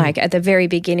 Like at the very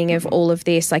beginning of all of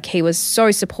this, like he was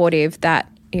so supportive that,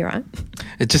 you're right.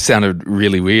 It just sounded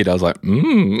really weird. I was like,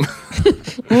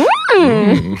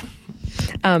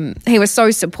 He was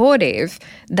so supportive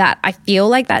that I feel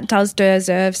like that does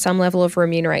deserve some level of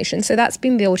remuneration. So that's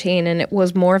been built in and it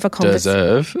was more of a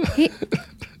conversation. Deserve? Yeah,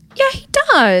 he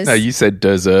does. No, you said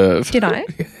deserve. Did I?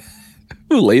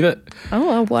 We'll leave it. Oh,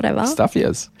 well, whatever. Stuff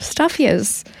yes.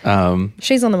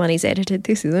 She's on the money's edited.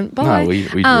 This isn't. Bye. No, we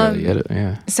really edit,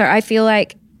 yeah. So I feel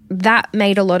like that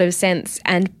made a lot of sense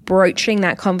and broaching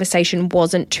that conversation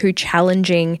wasn't too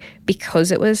challenging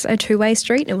because it was a two-way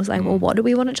street. It was like, well, what do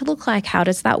we want it to look like? How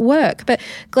does that work? But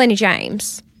Glennie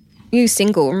James, you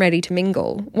single and ready to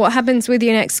mingle. What happens with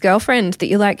your next girlfriend that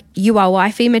you're like, you are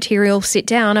wifey material, sit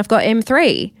down, I've got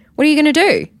M3. What are you going to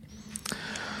do?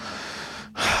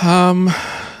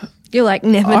 You're like,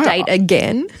 never date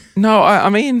again? No, I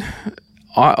mean,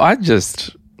 I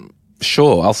just,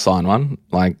 sure, I'll sign one.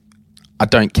 Like, I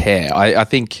don't care. I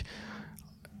think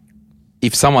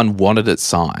if someone wanted it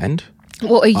signed.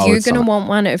 Well, are you going to want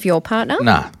one of your partner?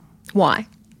 Nah. Why?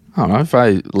 I don't know. If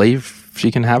I leave, she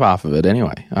can have half of it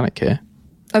anyway. I don't care.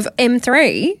 Of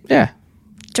M3? Yeah.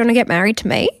 Do you want to get married to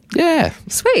me? Yeah.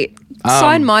 Sweet.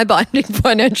 Sign my binding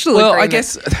financial agreement. Well, I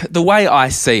guess the way I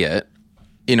see it,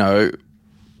 if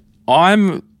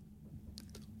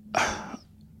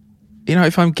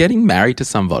I'm getting married to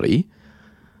somebody,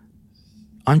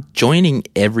 I'm joining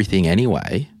everything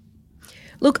anyway.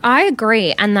 Look, I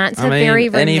agree, and that's a very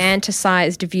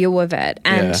romanticised view of it.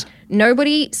 And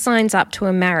nobody signs up to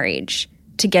a marriage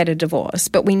to get a divorce,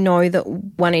 but we know that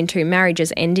 1 in 2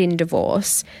 marriages end in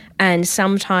divorce, and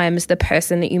sometimes the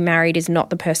person that you married is not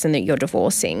the person that you're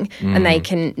divorcing, and they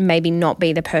can maybe not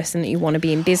be the person that you want to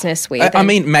be in business with. I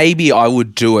mean, maybe I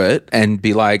would do it and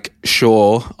be like,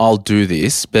 sure, I'll do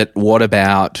this, but what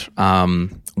about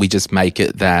we just make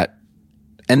it that,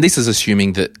 and this is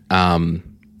assuming that,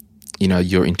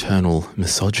 your internal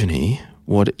misogyny,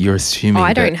 what you're assuming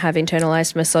I don't have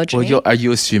internalized misogyny. Well, are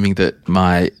you assuming that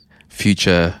my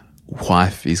future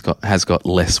wife has got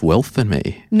less wealth than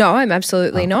me? No, I'm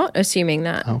absolutely not assuming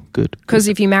that. Oh, good. Because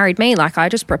if you married me, like I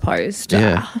just proposed.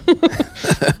 Yeah. You've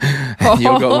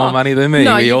got more money than me.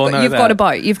 No, we all know that. You've got a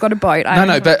boat. You've got a boat.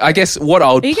 No, but I guess what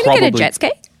I would probably... Are you going to get a jet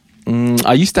ski?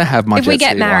 I used to have my jet ski If we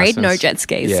get married, license. no jet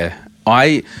skis. Yeah.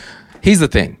 Here's the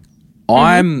thing.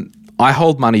 I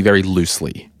hold money very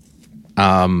loosely.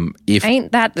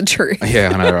 Ain't that the truth?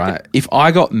 Yeah, I know, right? If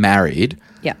I got married...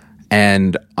 Yeah.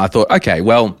 And I thought, okay,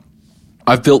 well,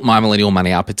 I've built my millennial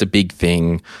money up. It's a big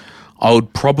thing. I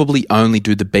would probably only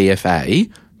do the BFA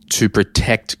to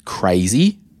protect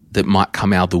crazy that might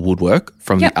come out of the woodwork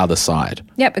from the other side.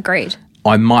 Yep, agreed.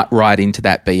 I might write into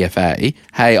that BFA,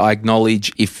 hey, I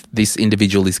acknowledge if this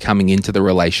individual is coming into the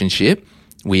relationship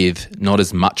with not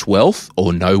as much wealth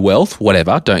or no wealth,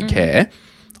 whatever, don't care.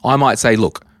 I might say,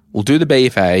 look, we'll do the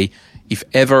BFA. If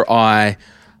ever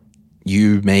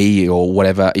you, me, or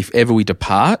whatever, if ever we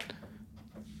depart,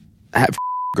 have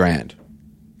grand.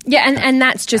 Yeah, and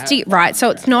that's just it, right? So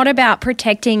it's not about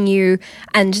protecting you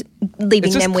and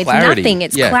leaving them with clarity. nothing.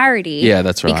 It's clarity. Yeah,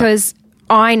 that's right. Because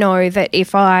I know that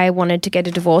if I wanted to get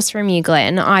a divorce from you,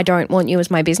 Glenn, I don't want you as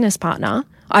my business partner.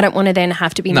 I don't want to then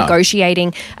have to be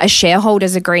negotiating a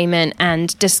shareholders agreement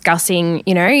and discussing,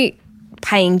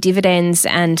 paying dividends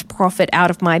and profit out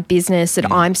of my business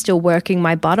that I'm still working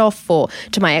my butt off for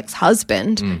to my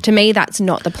ex-husband. To me, that's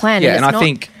not the plan. Yeah, and I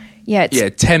think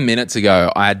 10 minutes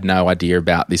ago, I had no idea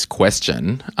about this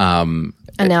question.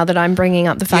 And now that I'm bringing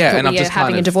up the fact that we are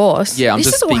having a divorce, this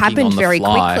has all happened very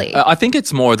quickly. I think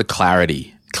it's more the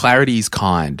clarity. Clarity is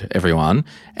kind, everyone.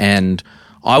 And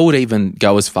I would even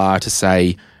go as far to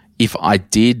say if I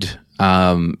did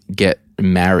get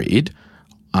married,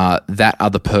 that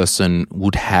other person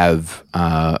would have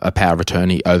a power of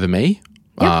attorney over me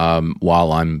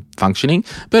while I'm functioning.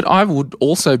 But I would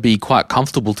also be quite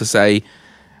comfortable to say,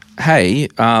 hey,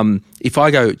 if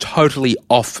I go totally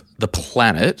off the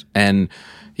planet and,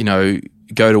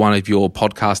 go to one of your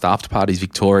podcast after parties,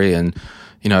 Victoria, and,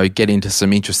 get into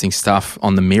some interesting stuff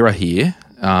on the Mirror here.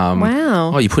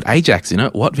 Wow. Oh, you put Ajax in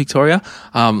it. What, Victoria?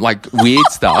 Like weird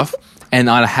stuff. And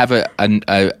I'd have a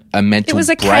mental breakdown. It was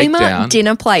a Kmart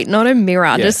dinner plate, not a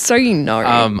mirror, just so you know.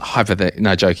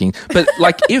 No, joking. But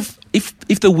like if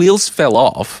the wheels fell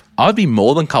off, I'd be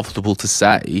more than comfortable to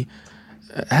say,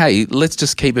 hey, let's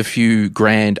just keep a few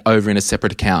grand over in a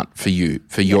separate account for you,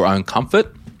 for your own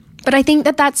comfort. But I think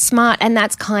that that's smart and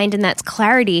that's kind and that's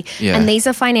clarity. Yeah. And these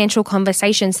are financial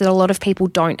conversations that a lot of people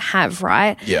don't have,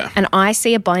 right? Yeah. And I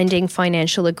see a binding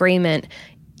financial agreement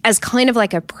as kind of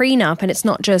like a prenup, and it's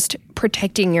not just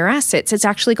protecting your assets. It's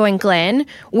actually going, Glenn,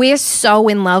 we're so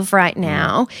in love right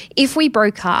now. If we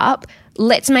broke up,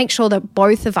 let's make sure that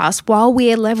both of us, while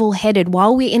we're level-headed,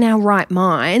 while we're in our right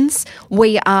minds,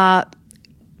 we are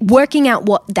working out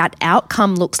what that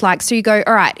outcome looks like. So you go,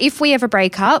 all right, if we ever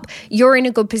break up, you're in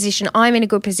a good position, I'm in a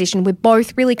good position, we're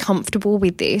both really comfortable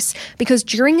with this. Because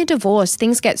during a divorce,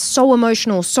 things get so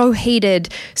emotional, so heated,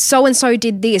 so-and-so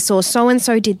did this or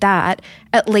so-and-so did that.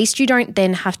 At least you don't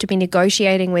then have to be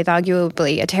negotiating with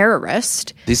arguably a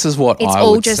terrorist. This is what I would say. It's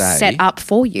all just set up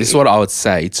for you. This is what I would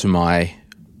say to my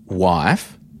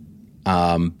wife.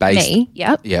 Me,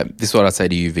 yep. Yeah, this is what I'd say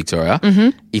to you, Victoria.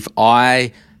 Mm-hmm. If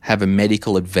I have a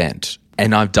medical event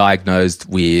and I'm diagnosed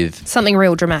with something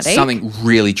real dramatic, something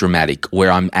really dramatic where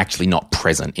I'm actually not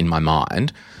present in my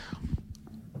mind.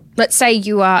 Let's say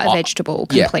you are a vegetable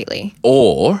completely. Yeah.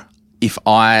 Or if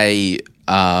I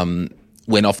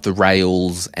went off the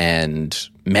rails and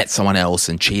met someone else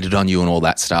and cheated on you and all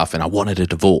that stuff and I wanted a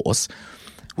divorce,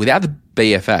 without the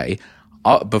BFA,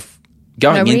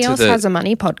 nobody else has a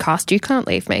money podcast. You can't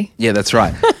leave me. Yeah, that's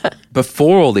right.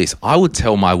 Before all this, I would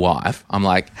tell my wife, I'm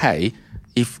like, hey,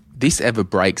 if this ever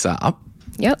breaks up,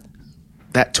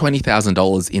 that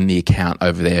 $20,000 in the account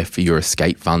over there for your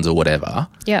escape funds or whatever,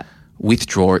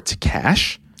 withdraw it to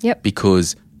cash.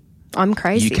 Because I'm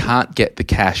crazy. You can't get the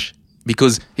cash.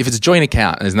 Because if it's a joint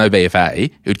account and there's no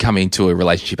BFA, it would come into a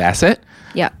relationship asset.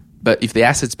 But if the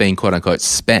asset's being quote unquote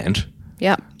spent,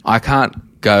 I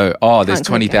can't go, there's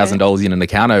 $20,000 in an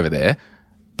account over there,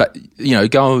 but,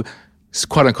 go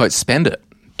quote unquote spend it.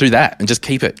 Do that and just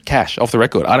keep it cash off the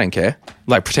record. I don't care.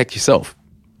 Like, protect yourself.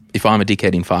 If I'm a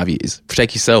dickhead in 5 years,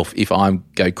 protect yourself if I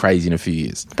go crazy in a few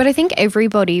years. But I think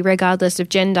everybody, regardless of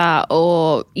gender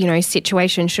or,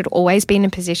 situation, should always be in a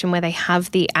position where they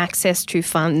have the access to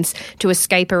funds to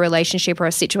escape a relationship or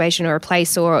a situation or a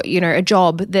place or, a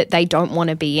job that they don't want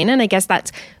to be in. And I guess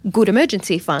that's good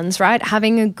emergency funds, right?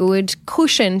 Having a good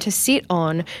cushion to sit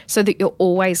on so that you're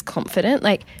always confident.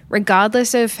 Like,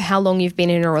 regardless of how long you've been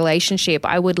in a relationship,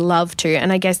 I would love to,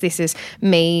 and I guess this is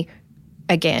me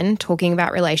again, talking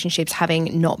about relationships,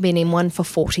 having not been in one for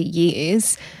 40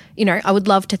 years, I would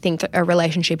love to think that a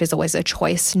relationship is always a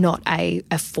choice, not a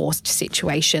forced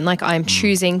situation. Like, I'm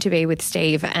choosing to be with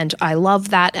Steve and I love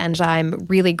that, and I'm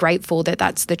really grateful that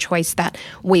that's the choice that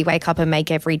we wake up and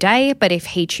make every day. But if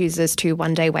he chooses to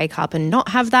one day wake up and not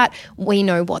have that, we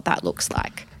know what that looks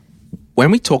like.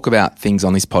 When we talk about things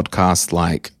on this podcast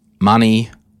like money,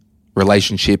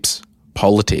 relationships,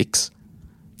 politics,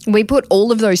 we put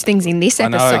all of those things in this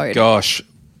episode. I know, gosh.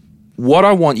 What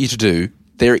I want you to do,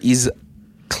 there is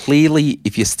clearly,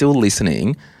 if you're still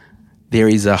listening, there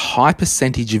is a high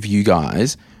percentage of you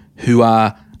guys who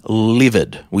are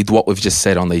livid with what we've just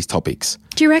said on these topics.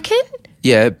 Do you reckon?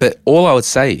 Yeah, but all I would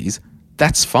say is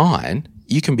that's fine.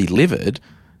 You can be livid.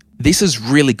 This is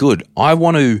really good. I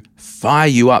want to fire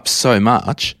you up so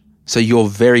much so you're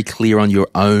very clear on your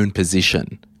own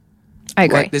position. I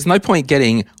agree. Like, there's no point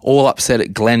getting all upset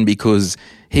at Glenn because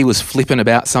he was flippant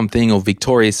about something or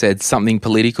Victoria said something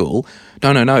political.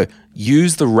 No.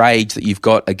 Use the rage that you've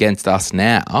got against us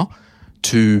now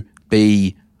to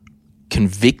be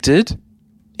convicted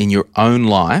in your own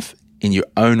life, in your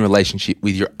own relationship,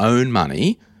 with your own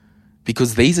money,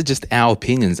 because these are just our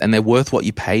opinions and they're worth what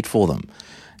you paid for them.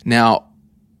 Now,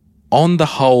 on the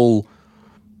whole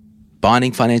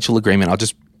binding financial agreement, I'll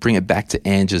just bring it back to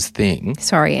Ange's thing.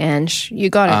 Sorry, Ange, you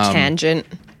got a tangent.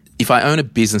 If I own a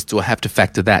business, do I have to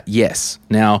factor that? Yes.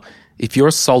 Now, if you're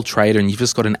a sole trader and you've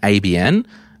just got an ABN,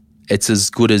 it's as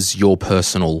good as your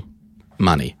personal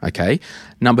money, okay?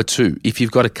 Number 2, if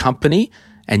you've got a company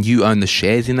and you own the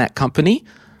shares in that company,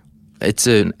 it's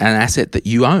an asset that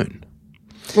you own.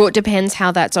 Well, it depends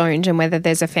how that's owned and whether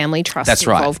there's a family trust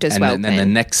involved as well. And then the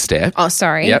next step. Oh,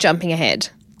 sorry, jumping ahead.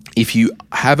 If you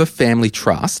have a family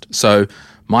trust, so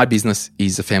my business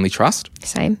is a family trust.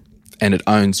 Same. And it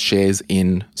owns shares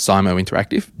in Simo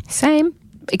Interactive. Same,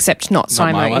 except not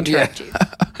Simo Interactive.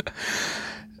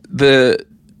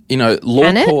 Yeah. Law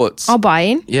Janet, courts. I'll buy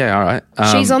in. Yeah, all right.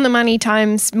 She's on the money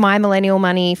times my millennial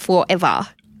money forever.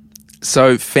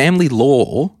 So family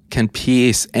law can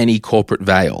pierce any corporate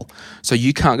veil. So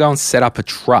you can't go and set up a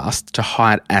trust to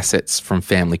hide assets from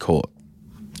family court.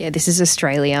 Yeah, this is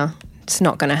Australia. It's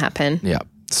not going to happen. Yeah.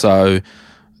 So,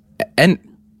 and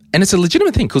it's a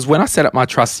legitimate thing because when I set up my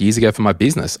trust years ago for my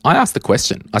business, I asked the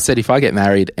question. I said, if I get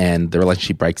married and the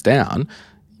relationship breaks down,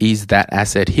 is that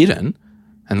asset hidden?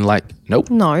 And like, nope.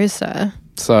 No, sir.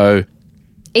 So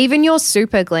even your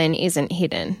super, Glenn, isn't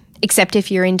hidden, except if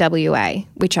you're in WA,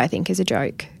 which I think is a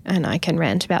joke. And I can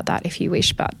rant about that if you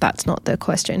wish, but that's not the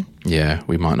question. Yeah,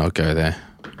 we might not go there.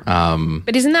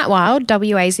 But isn't that wild?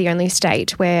 WA is the only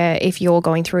state where if you're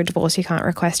going through a divorce, you can't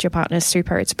request your partner's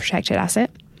super. It's a protected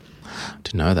asset.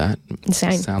 Didn't know that.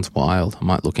 Insane. Sounds wild. I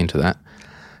might look into that.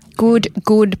 Good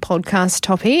podcast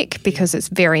topic because it's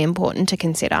very important to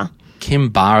consider. Kim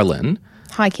Barlin.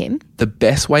 Hi, Kim. The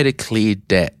best way to clear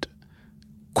debt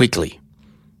quickly,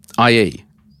 i.e.,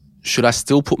 should I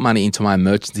still put money into my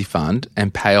emergency fund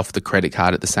and pay off the credit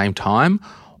card at the same time,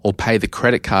 or pay the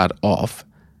credit card off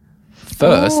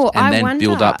first and then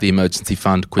build up the emergency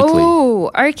fund quickly?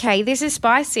 Oh, okay. This is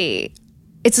spicy.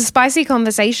 It's a spicy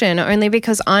conversation only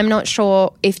because I'm not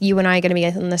sure if you and I are going to be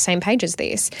on the same page as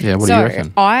this. Yeah, what do you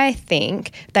reckon? I think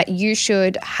that you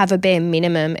should have a bare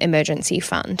minimum emergency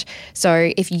fund.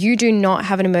 So if you do not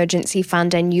have an emergency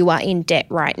fund and you are in debt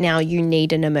right now, you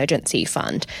need an emergency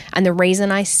fund. And the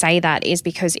reason I say that is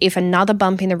because if another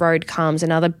bump in the road comes,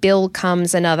 another bill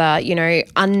comes, another,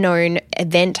 unknown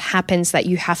event happens that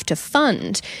you have to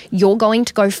fund, you're going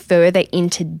to go further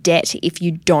into debt if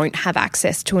you don't have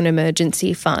access to an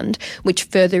emergency fund, which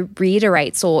further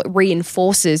reiterates or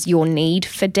reinforces your need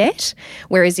for debt.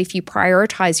 Whereas if you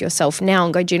prioritize yourself now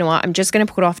and go, do you know what, I'm just going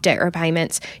to put off debt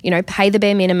repayments, pay the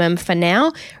bare minimum for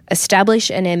now, establish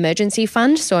an emergency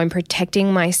fund so I'm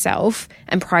protecting myself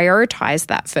and prioritize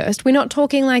that first. We're not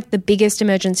talking like the biggest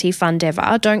emergency fund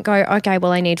ever. Don't go, okay,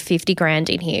 well, I need 50 grand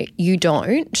in here. You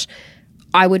don't.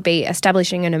 I would be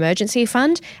establishing an emergency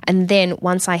fund, and then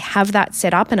once I have that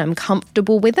set up and I'm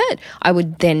comfortable with it, I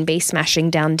would then be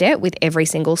smashing down debt with every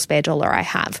single spare dollar I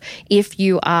have. If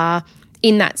you are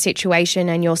in that situation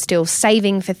and you're still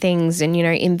saving for things and,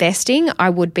 investing, I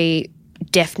would be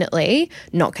definitely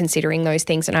not considering those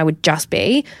things, and I would just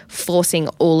be forcing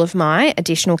all of my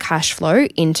additional cash flow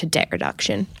into debt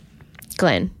reduction.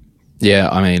 Glenn? Yeah,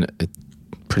 I mean,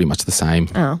 pretty much the same.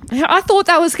 Oh, I thought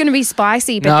that was going to be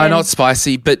spicy. But no, not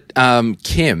spicy. But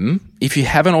Kim, if you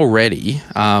haven't already,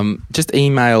 just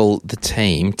email the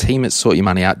team at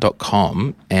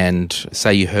sortyourmoneyout.com and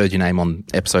say you heard your name on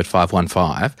episode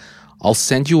 515. I'll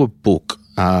send you a book,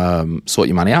 Sort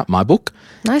Your Money Out, my book.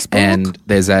 Nice book. And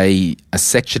there's a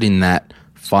section in that,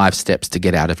 5 steps to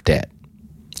get out of debt.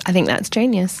 I think that's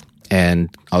genius.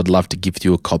 And I would love to give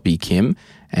you a copy, Kim,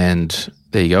 and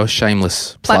there you go, a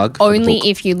shameless plug. But only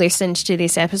if you listened to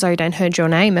this episode and heard your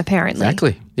name, apparently.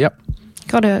 Exactly, yep.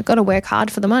 Got to work hard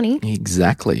for the money.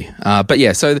 Exactly. But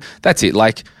yeah, so that's it.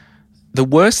 Like, the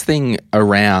worst thing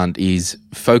around is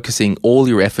focusing all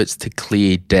your efforts to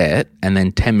clear debt and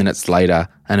then 10 minutes later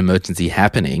an emergency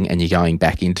happening and you're going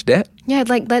back into debt. Yeah,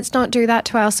 let's not do that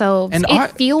to ourselves. And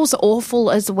it feels awful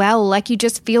as well. Like, you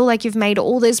just feel like you've made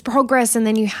all this progress and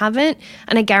then you haven't.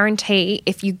 And I guarantee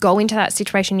if you go into that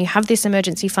situation, you have this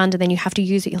emergency fund and then you have to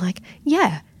use it, you're like,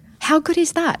 yeah, how good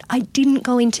is that? I didn't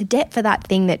go into debt for that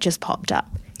thing that just popped up.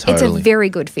 Totally. It's a very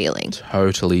good feeling.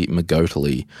 Totally,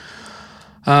 magotally.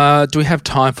 Do we have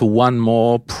time for one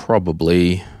more?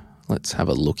 Probably. Let's have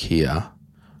a look here.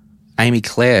 Amy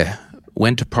Claire,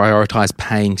 when to prioritise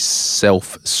paying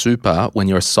self-super when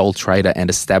you're a sole trader and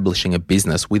establishing a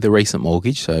business with a recent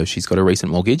mortgage. So she's got a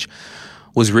recent mortgage.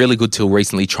 Was really good till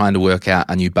recently, trying to work out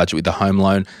a new budget with the home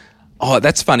loan. Oh,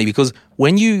 that's funny because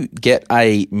when you get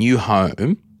a new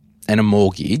home and a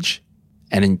mortgage,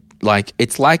 and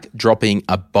it's like dropping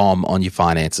a bomb on your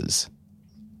finances.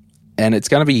 And it's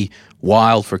going to be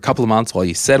wild for a couple of months while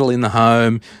you settle in the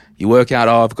home. You work out,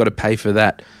 I've got to pay for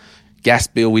that gas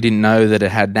bill. We didn't know that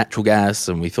it had natural gas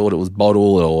and we thought it was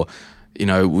bottled, or,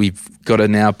 we've got to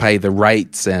now pay the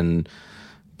rates and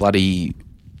bloody,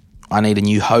 I need a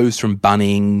new hose from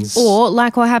Bunnings. Or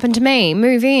like what happened to me,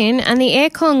 move in and the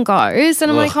aircon goes and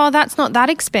I'm like, oh, that's not that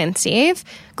expensive.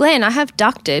 Glenn, I have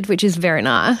ducted, which is very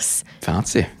nice.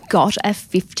 Fancy. Got a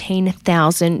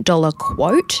 $15,000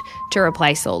 quote to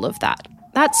replace all of that.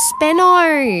 That's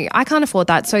Spenno. I can't afford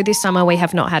that. So this summer we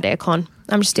have not had aircon.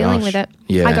 I'm just dealing with it.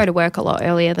 Yeah. I go to work a lot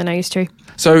earlier than I used to.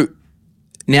 So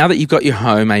now that you've got your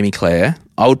home, Amy Claire,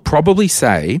 I would probably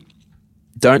say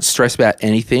don't stress about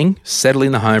anything. Settle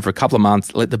in the home for a couple of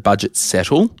months. Let the budget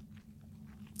settle.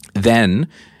 Then,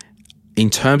 in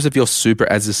terms of your super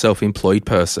as a self-employed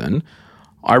person,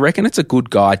 I reckon it's a good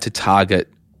guide to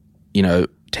target,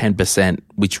 10%,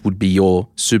 which would be your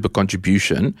super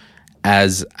contribution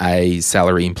as a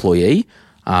salary employee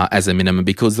as a minimum.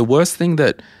 Because the worst thing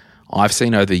that I've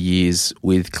seen over the years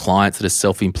with clients that are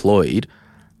self-employed,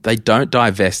 they don't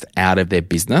divest out of their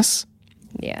business.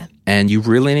 Yeah. And you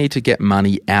really need to get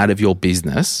money out of your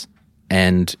business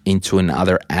and into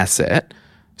another asset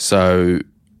so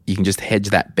you can just hedge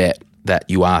that bet that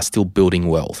you are still building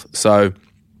wealth. So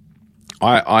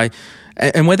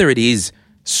and whether it is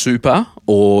super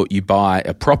or you buy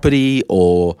a property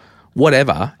or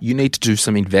whatever, you need to do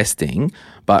some investing.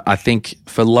 But I think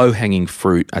for low-hanging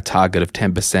fruit, a target of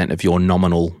 10% of your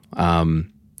nominal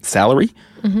salary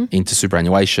into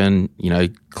superannuation,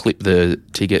 clip the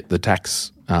ticket, the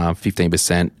tax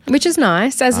 15%. Which is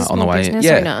nice as a small business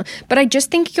owner. But I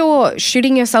just think you're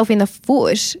shooting yourself in the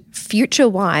foot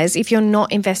future-wise if you're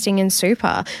not investing in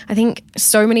super. I think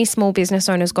so many small business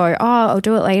owners go, I'll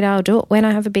do it later. I'll do it when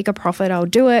I have a bigger profit. I'll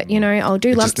do it, I'll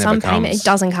do lump sum payment. It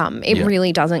doesn't come. It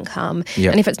really doesn't come.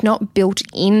 And if it's not built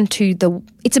into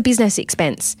it's a business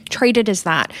expense. Treat it as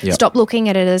that. Stop looking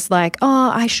at it as like,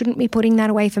 I shouldn't be putting that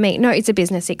away for me. No, it's a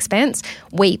business expense.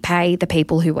 We pay the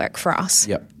people who work for us.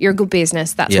 You're a good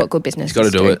business. That's what good business is. You've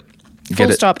got to do it.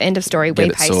 Full stop, end of story. We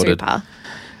pay super.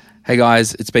 Hey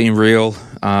guys, it's been real.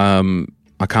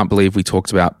 I can't believe we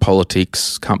talked about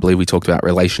politics. Can't believe we talked about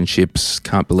relationships.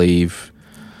 Can't believe...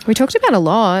 We talked about a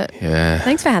lot. Yeah.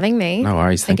 Thanks for having me. No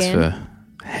worries. Thanks for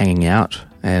hanging out.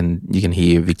 And you can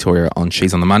hear Victoria on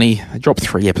She's on the Money. I drop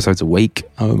 3 episodes a week.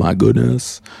 Oh my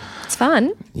goodness. It's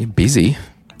fun. You're busy.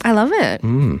 I love it.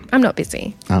 I'm not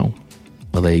busy. Oh,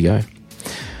 well, there you go.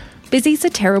 Busy's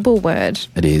a terrible word.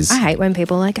 It is. I hate when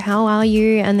people are like, how are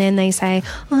you? And then they say,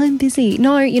 I'm busy.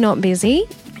 No, you're not busy.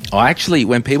 Actually,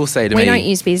 when people say to me... We don't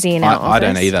use busy in our office. I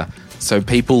don't either. So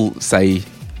people say,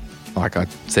 like I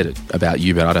said it about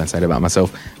you, but I don't say it about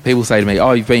myself. People say to me,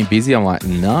 you've been busy? I'm like,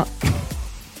 nah.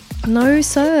 No,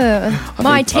 sir.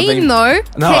 My team, though.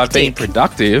 No, hectic. I've been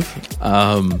productive.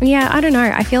 Yeah, I don't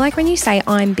know. I feel like when you say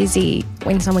I'm busy,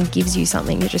 when someone gives you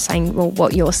something, you're just saying, well,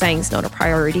 what you're saying is not a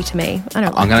priority to me.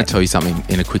 I'm going to tell you something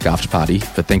in a quick after party,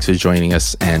 but thanks for joining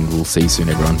us and we'll see you soon,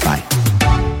 everyone. Bye.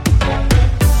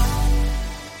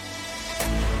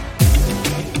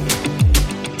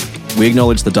 We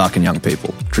acknowledge the Darkin Young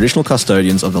people, traditional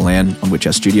custodians of the land on which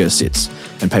our studio sits,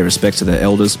 and pay respect to their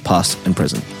elders, past and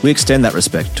present. We extend that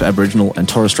respect to Aboriginal and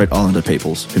Torres Strait Islander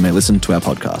peoples who may listen to our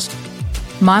podcast.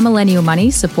 My Millennial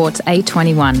Money supports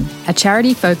A21, a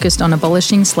charity focused on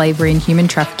abolishing slavery and human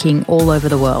trafficking all over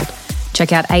the world.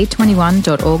 Check out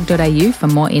a21.org.au for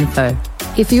more info.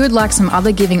 If you would like some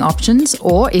other giving options,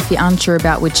 or if you're unsure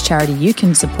about which charity you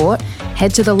can support,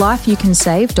 head to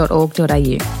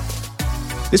thelifeyoucansave.org.au.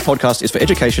 This podcast is for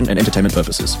education and entertainment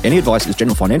purposes. Any advice is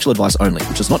general financial advice only,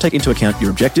 which does not take into account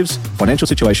your objectives, financial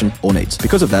situation, or needs.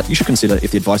 Because of that, you should consider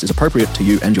if the advice is appropriate to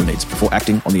you and your needs before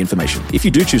acting on the information. If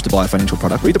you do choose to buy a financial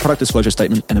product, read the product disclosure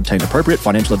statement and obtain appropriate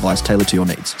financial advice tailored to your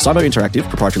needs. Cymo Interactive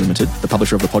Proprietary Limited, the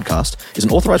publisher of the podcast, is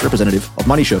an authorised representative of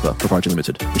Money Sherpa Proprietary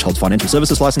Limited, which holds financial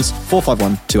services license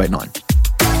 451289.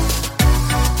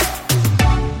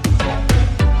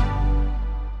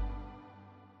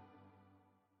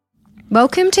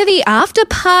 Welcome to the after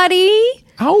party.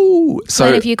 So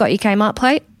Glenn, have you got your Kmart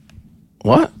plate?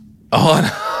 What? No,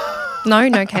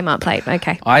 no Kmart plate.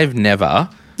 Okay. I've never.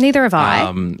 Neither have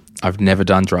I. I've never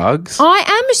done drugs. I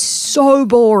am so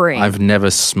boring. I've never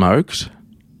smoked.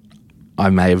 I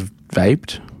may have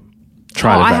vaped.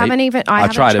 I haven't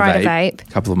tried a vape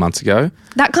a couple of months ago.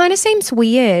 That kind of seems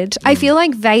weird. I feel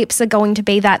like vapes are going to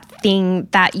be that thing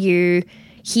that you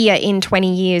hear in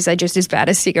 20 years are just as bad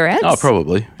as cigarettes. Oh,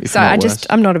 probably. So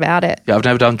I'm not about it. Yeah, I've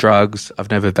never done drugs.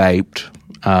 I've never vaped.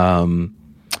 I've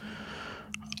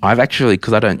actually,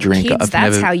 because I don't drink. Kids,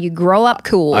 that's how you grow up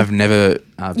cool. I've never.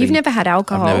 You've never had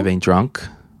alcohol. I've never been drunk.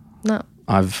 No.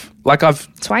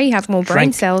 That's why you have more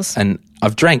brain cells. And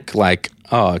I've drank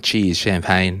cheers,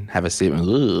 champagne, have a sip.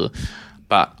 Ugh.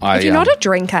 But if you're not a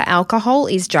drinker, alcohol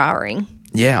is jarring.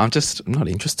 Yeah, I'm not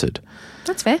interested.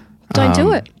 That's fair. Don't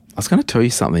do it. I was going to tell you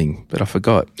something, but I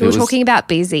forgot. We were talking about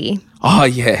busy. Oh,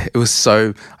 yeah. It was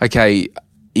so... Okay,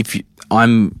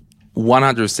 I'm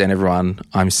 100% everyone.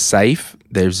 I'm safe.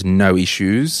 There's no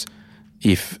issues.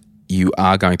 If you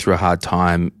are going through a hard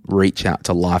time, reach out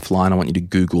to Lifeline. I want you to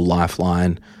Google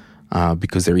Lifeline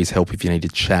because there is help if you need to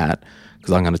chat,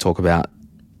 because I'm going to talk about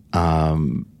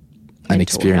an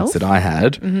experience that I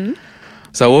had. Mm-hmm.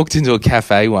 So I walked into a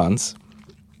cafe once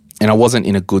and I wasn't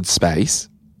in a good space,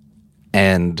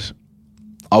 and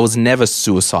I was never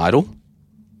suicidal,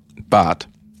 but,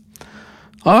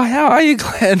 how are you,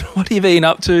 Glenn? What have you been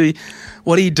up to?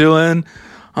 What are you doing?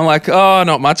 I'm like,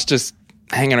 not much, just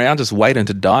hanging around, just waiting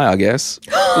to die, I guess.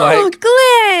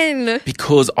 Glenn!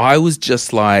 Because I was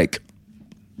just like,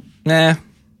 nah,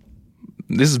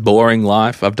 this is boring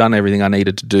life. I've done everything I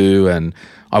needed to do, and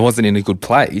I wasn't in a good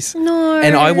place. No.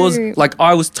 And I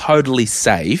was totally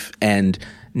safe, and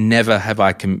never have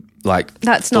I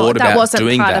that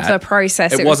wasn't part of the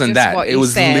process. It wasn't that. It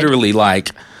was literally like,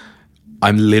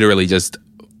 I'm literally just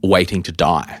waiting to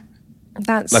die.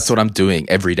 That's what I'm doing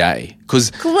every day.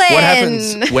 Because what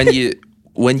happens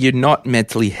when you're not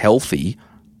mentally healthy,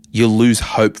 you lose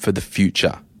hope for the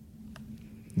future.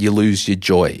 You lose your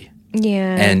joy.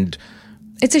 Yeah. And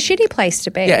it's a shitty place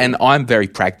to be. Yeah, and I'm very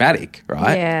pragmatic,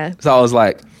 right? Yeah. So I was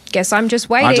like, guess I'm just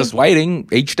waiting. I'm just waiting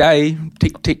each day,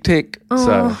 tick, tick, tick.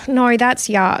 No, that's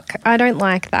yuck. I don't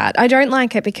like that. I don't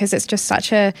like it because it's just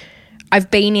I've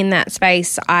been in that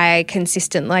space. I take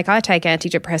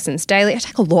antidepressants daily. I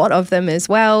take a lot of them as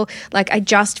well. I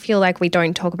just feel like we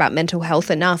don't talk about mental health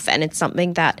enough, and it's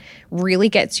something that really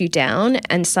gets you down,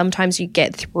 and sometimes you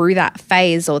get through that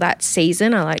phase or that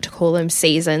season. I like to call them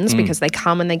seasons because they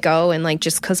come and they go, and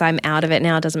just because I'm out of it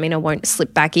now doesn't mean I won't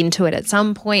slip back into it at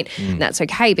some point, and that's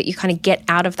okay. But you kind of get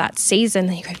out of that season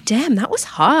and you go, damn, that was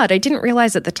hard. I didn't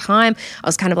realize at the time I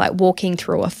was kind of like walking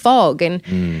through a fog, and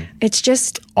it's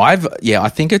just... I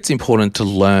think it's important to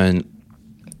learn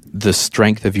the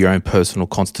strength of your own personal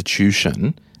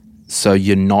constitution so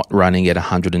you're not running at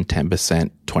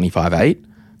 110% 25/8,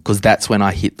 because that's when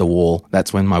I hit the wall.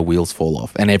 That's when my wheels fall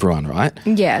off, and everyone, right?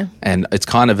 Yeah. And it's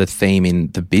kind of a theme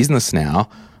in the business now.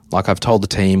 Like I've told the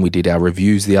team, we did our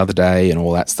reviews the other day and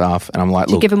all that stuff, and I'm like,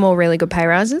 Did you give them all really good pay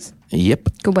rises? Yep.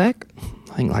 Good work.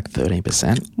 I think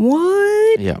 13%.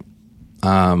 What? Yeah.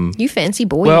 You fancy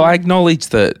boy. Well, I acknowledge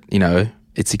that,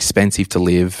 it's expensive to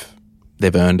live.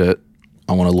 They've earned it.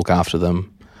 I want to look after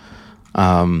them.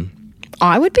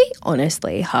 I would be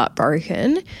honestly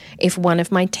heartbroken if one of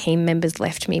my team members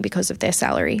left me because of their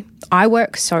salary. I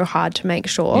work so hard to make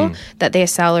sure that their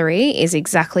salary is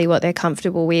exactly what they're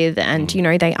comfortable with, and,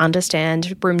 they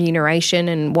understand remuneration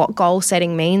and what goal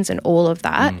setting means and all of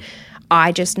that.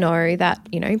 I just know that,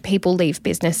 people leave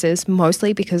businesses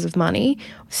mostly because of money.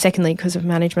 Secondly, because of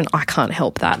management. I can't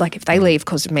help that. If they leave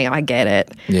because of me, I get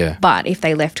it. Yeah. But if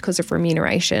they left because of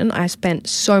remuneration, I spent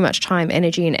so much time,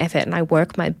 energy and effort, and I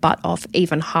work my butt off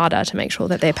even harder to make sure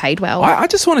that they're paid well. I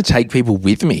just want to take people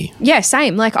with me. Yeah,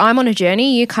 same. I'm on a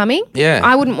journey. You coming? Yeah.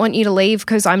 I wouldn't want you to leave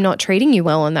because I'm not treating you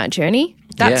well on that journey.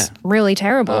 That's really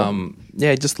terrible.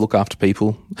 Just look after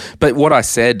people. But what I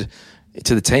said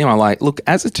to the team, I'm like, look,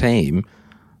 as a team,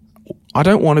 I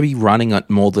don't want to be running at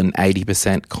more than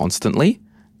 80% constantly,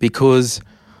 because,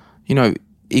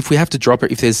 if we have to drop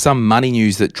it, if there's some money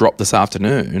news that dropped this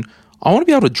afternoon, I want to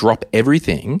be able to drop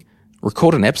everything,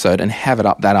 record an episode and have it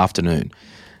up that afternoon.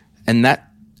 And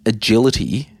that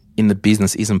agility in the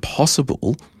business isn't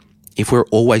possible if we're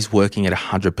always working at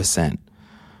 100%.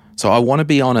 So I want to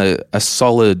be on a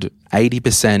solid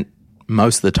 80%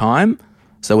 most of the time,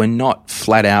 so we're not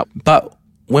flat out. But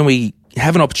when we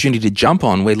have an opportunity to jump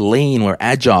on, we're lean, we're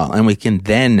agile, and we can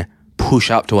then push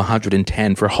up to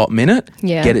 110 for a hot minute,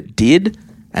 get it did,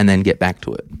 and then get back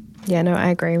to it. Yeah, no, I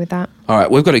agree with that. All right,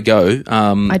 we've got to go.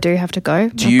 I do have to go.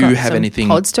 Do you have anything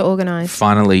pods to organise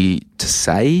finally to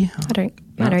say? I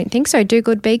don't think so. Do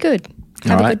good, be good.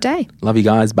 Have a good day. Love you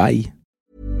guys. Bye.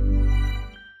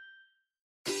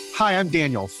 Hi, I'm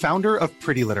Daniel, founder of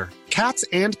Pretty Litter. Cats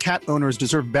and cat owners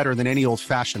deserve better than any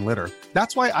old-fashioned litter.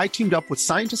 That's why I teamed up with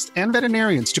scientists and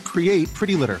veterinarians to create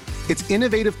Pretty Litter. Its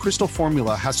innovative crystal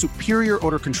formula has superior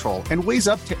odor control and weighs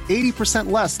up to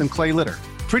 80% less than clay litter.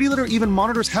 Pretty Litter even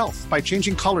monitors health by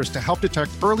changing colors to help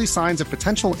detect early signs of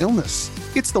potential illness.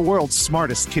 It's the world's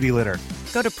smartest kitty litter.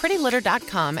 Go to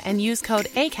prettylitter.com and use code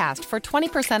ACAST for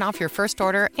 20% off your first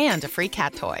order and a free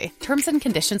cat toy. Terms and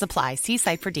conditions apply. See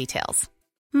site for details.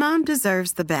 Mom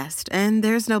deserves the best, and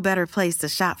there's no better place to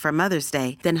shop for Mother's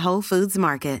Day than Whole Foods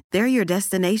Market. They're your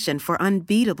destination for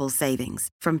unbeatable savings,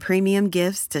 from premium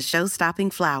gifts to show-stopping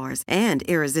flowers and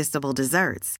irresistible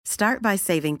desserts. Start by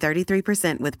saving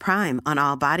 33% with Prime on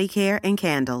all body care and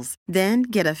candles. Then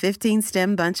get a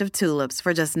 15-stem bunch of tulips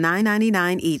for just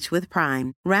 $9.99 each with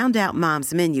Prime. Round out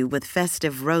Mom's menu with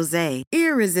festive rosé,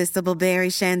 irresistible berry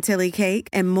chantilly cake,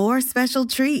 and more special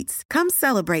treats. Come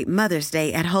celebrate Mother's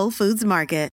Day at Whole Foods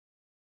Market.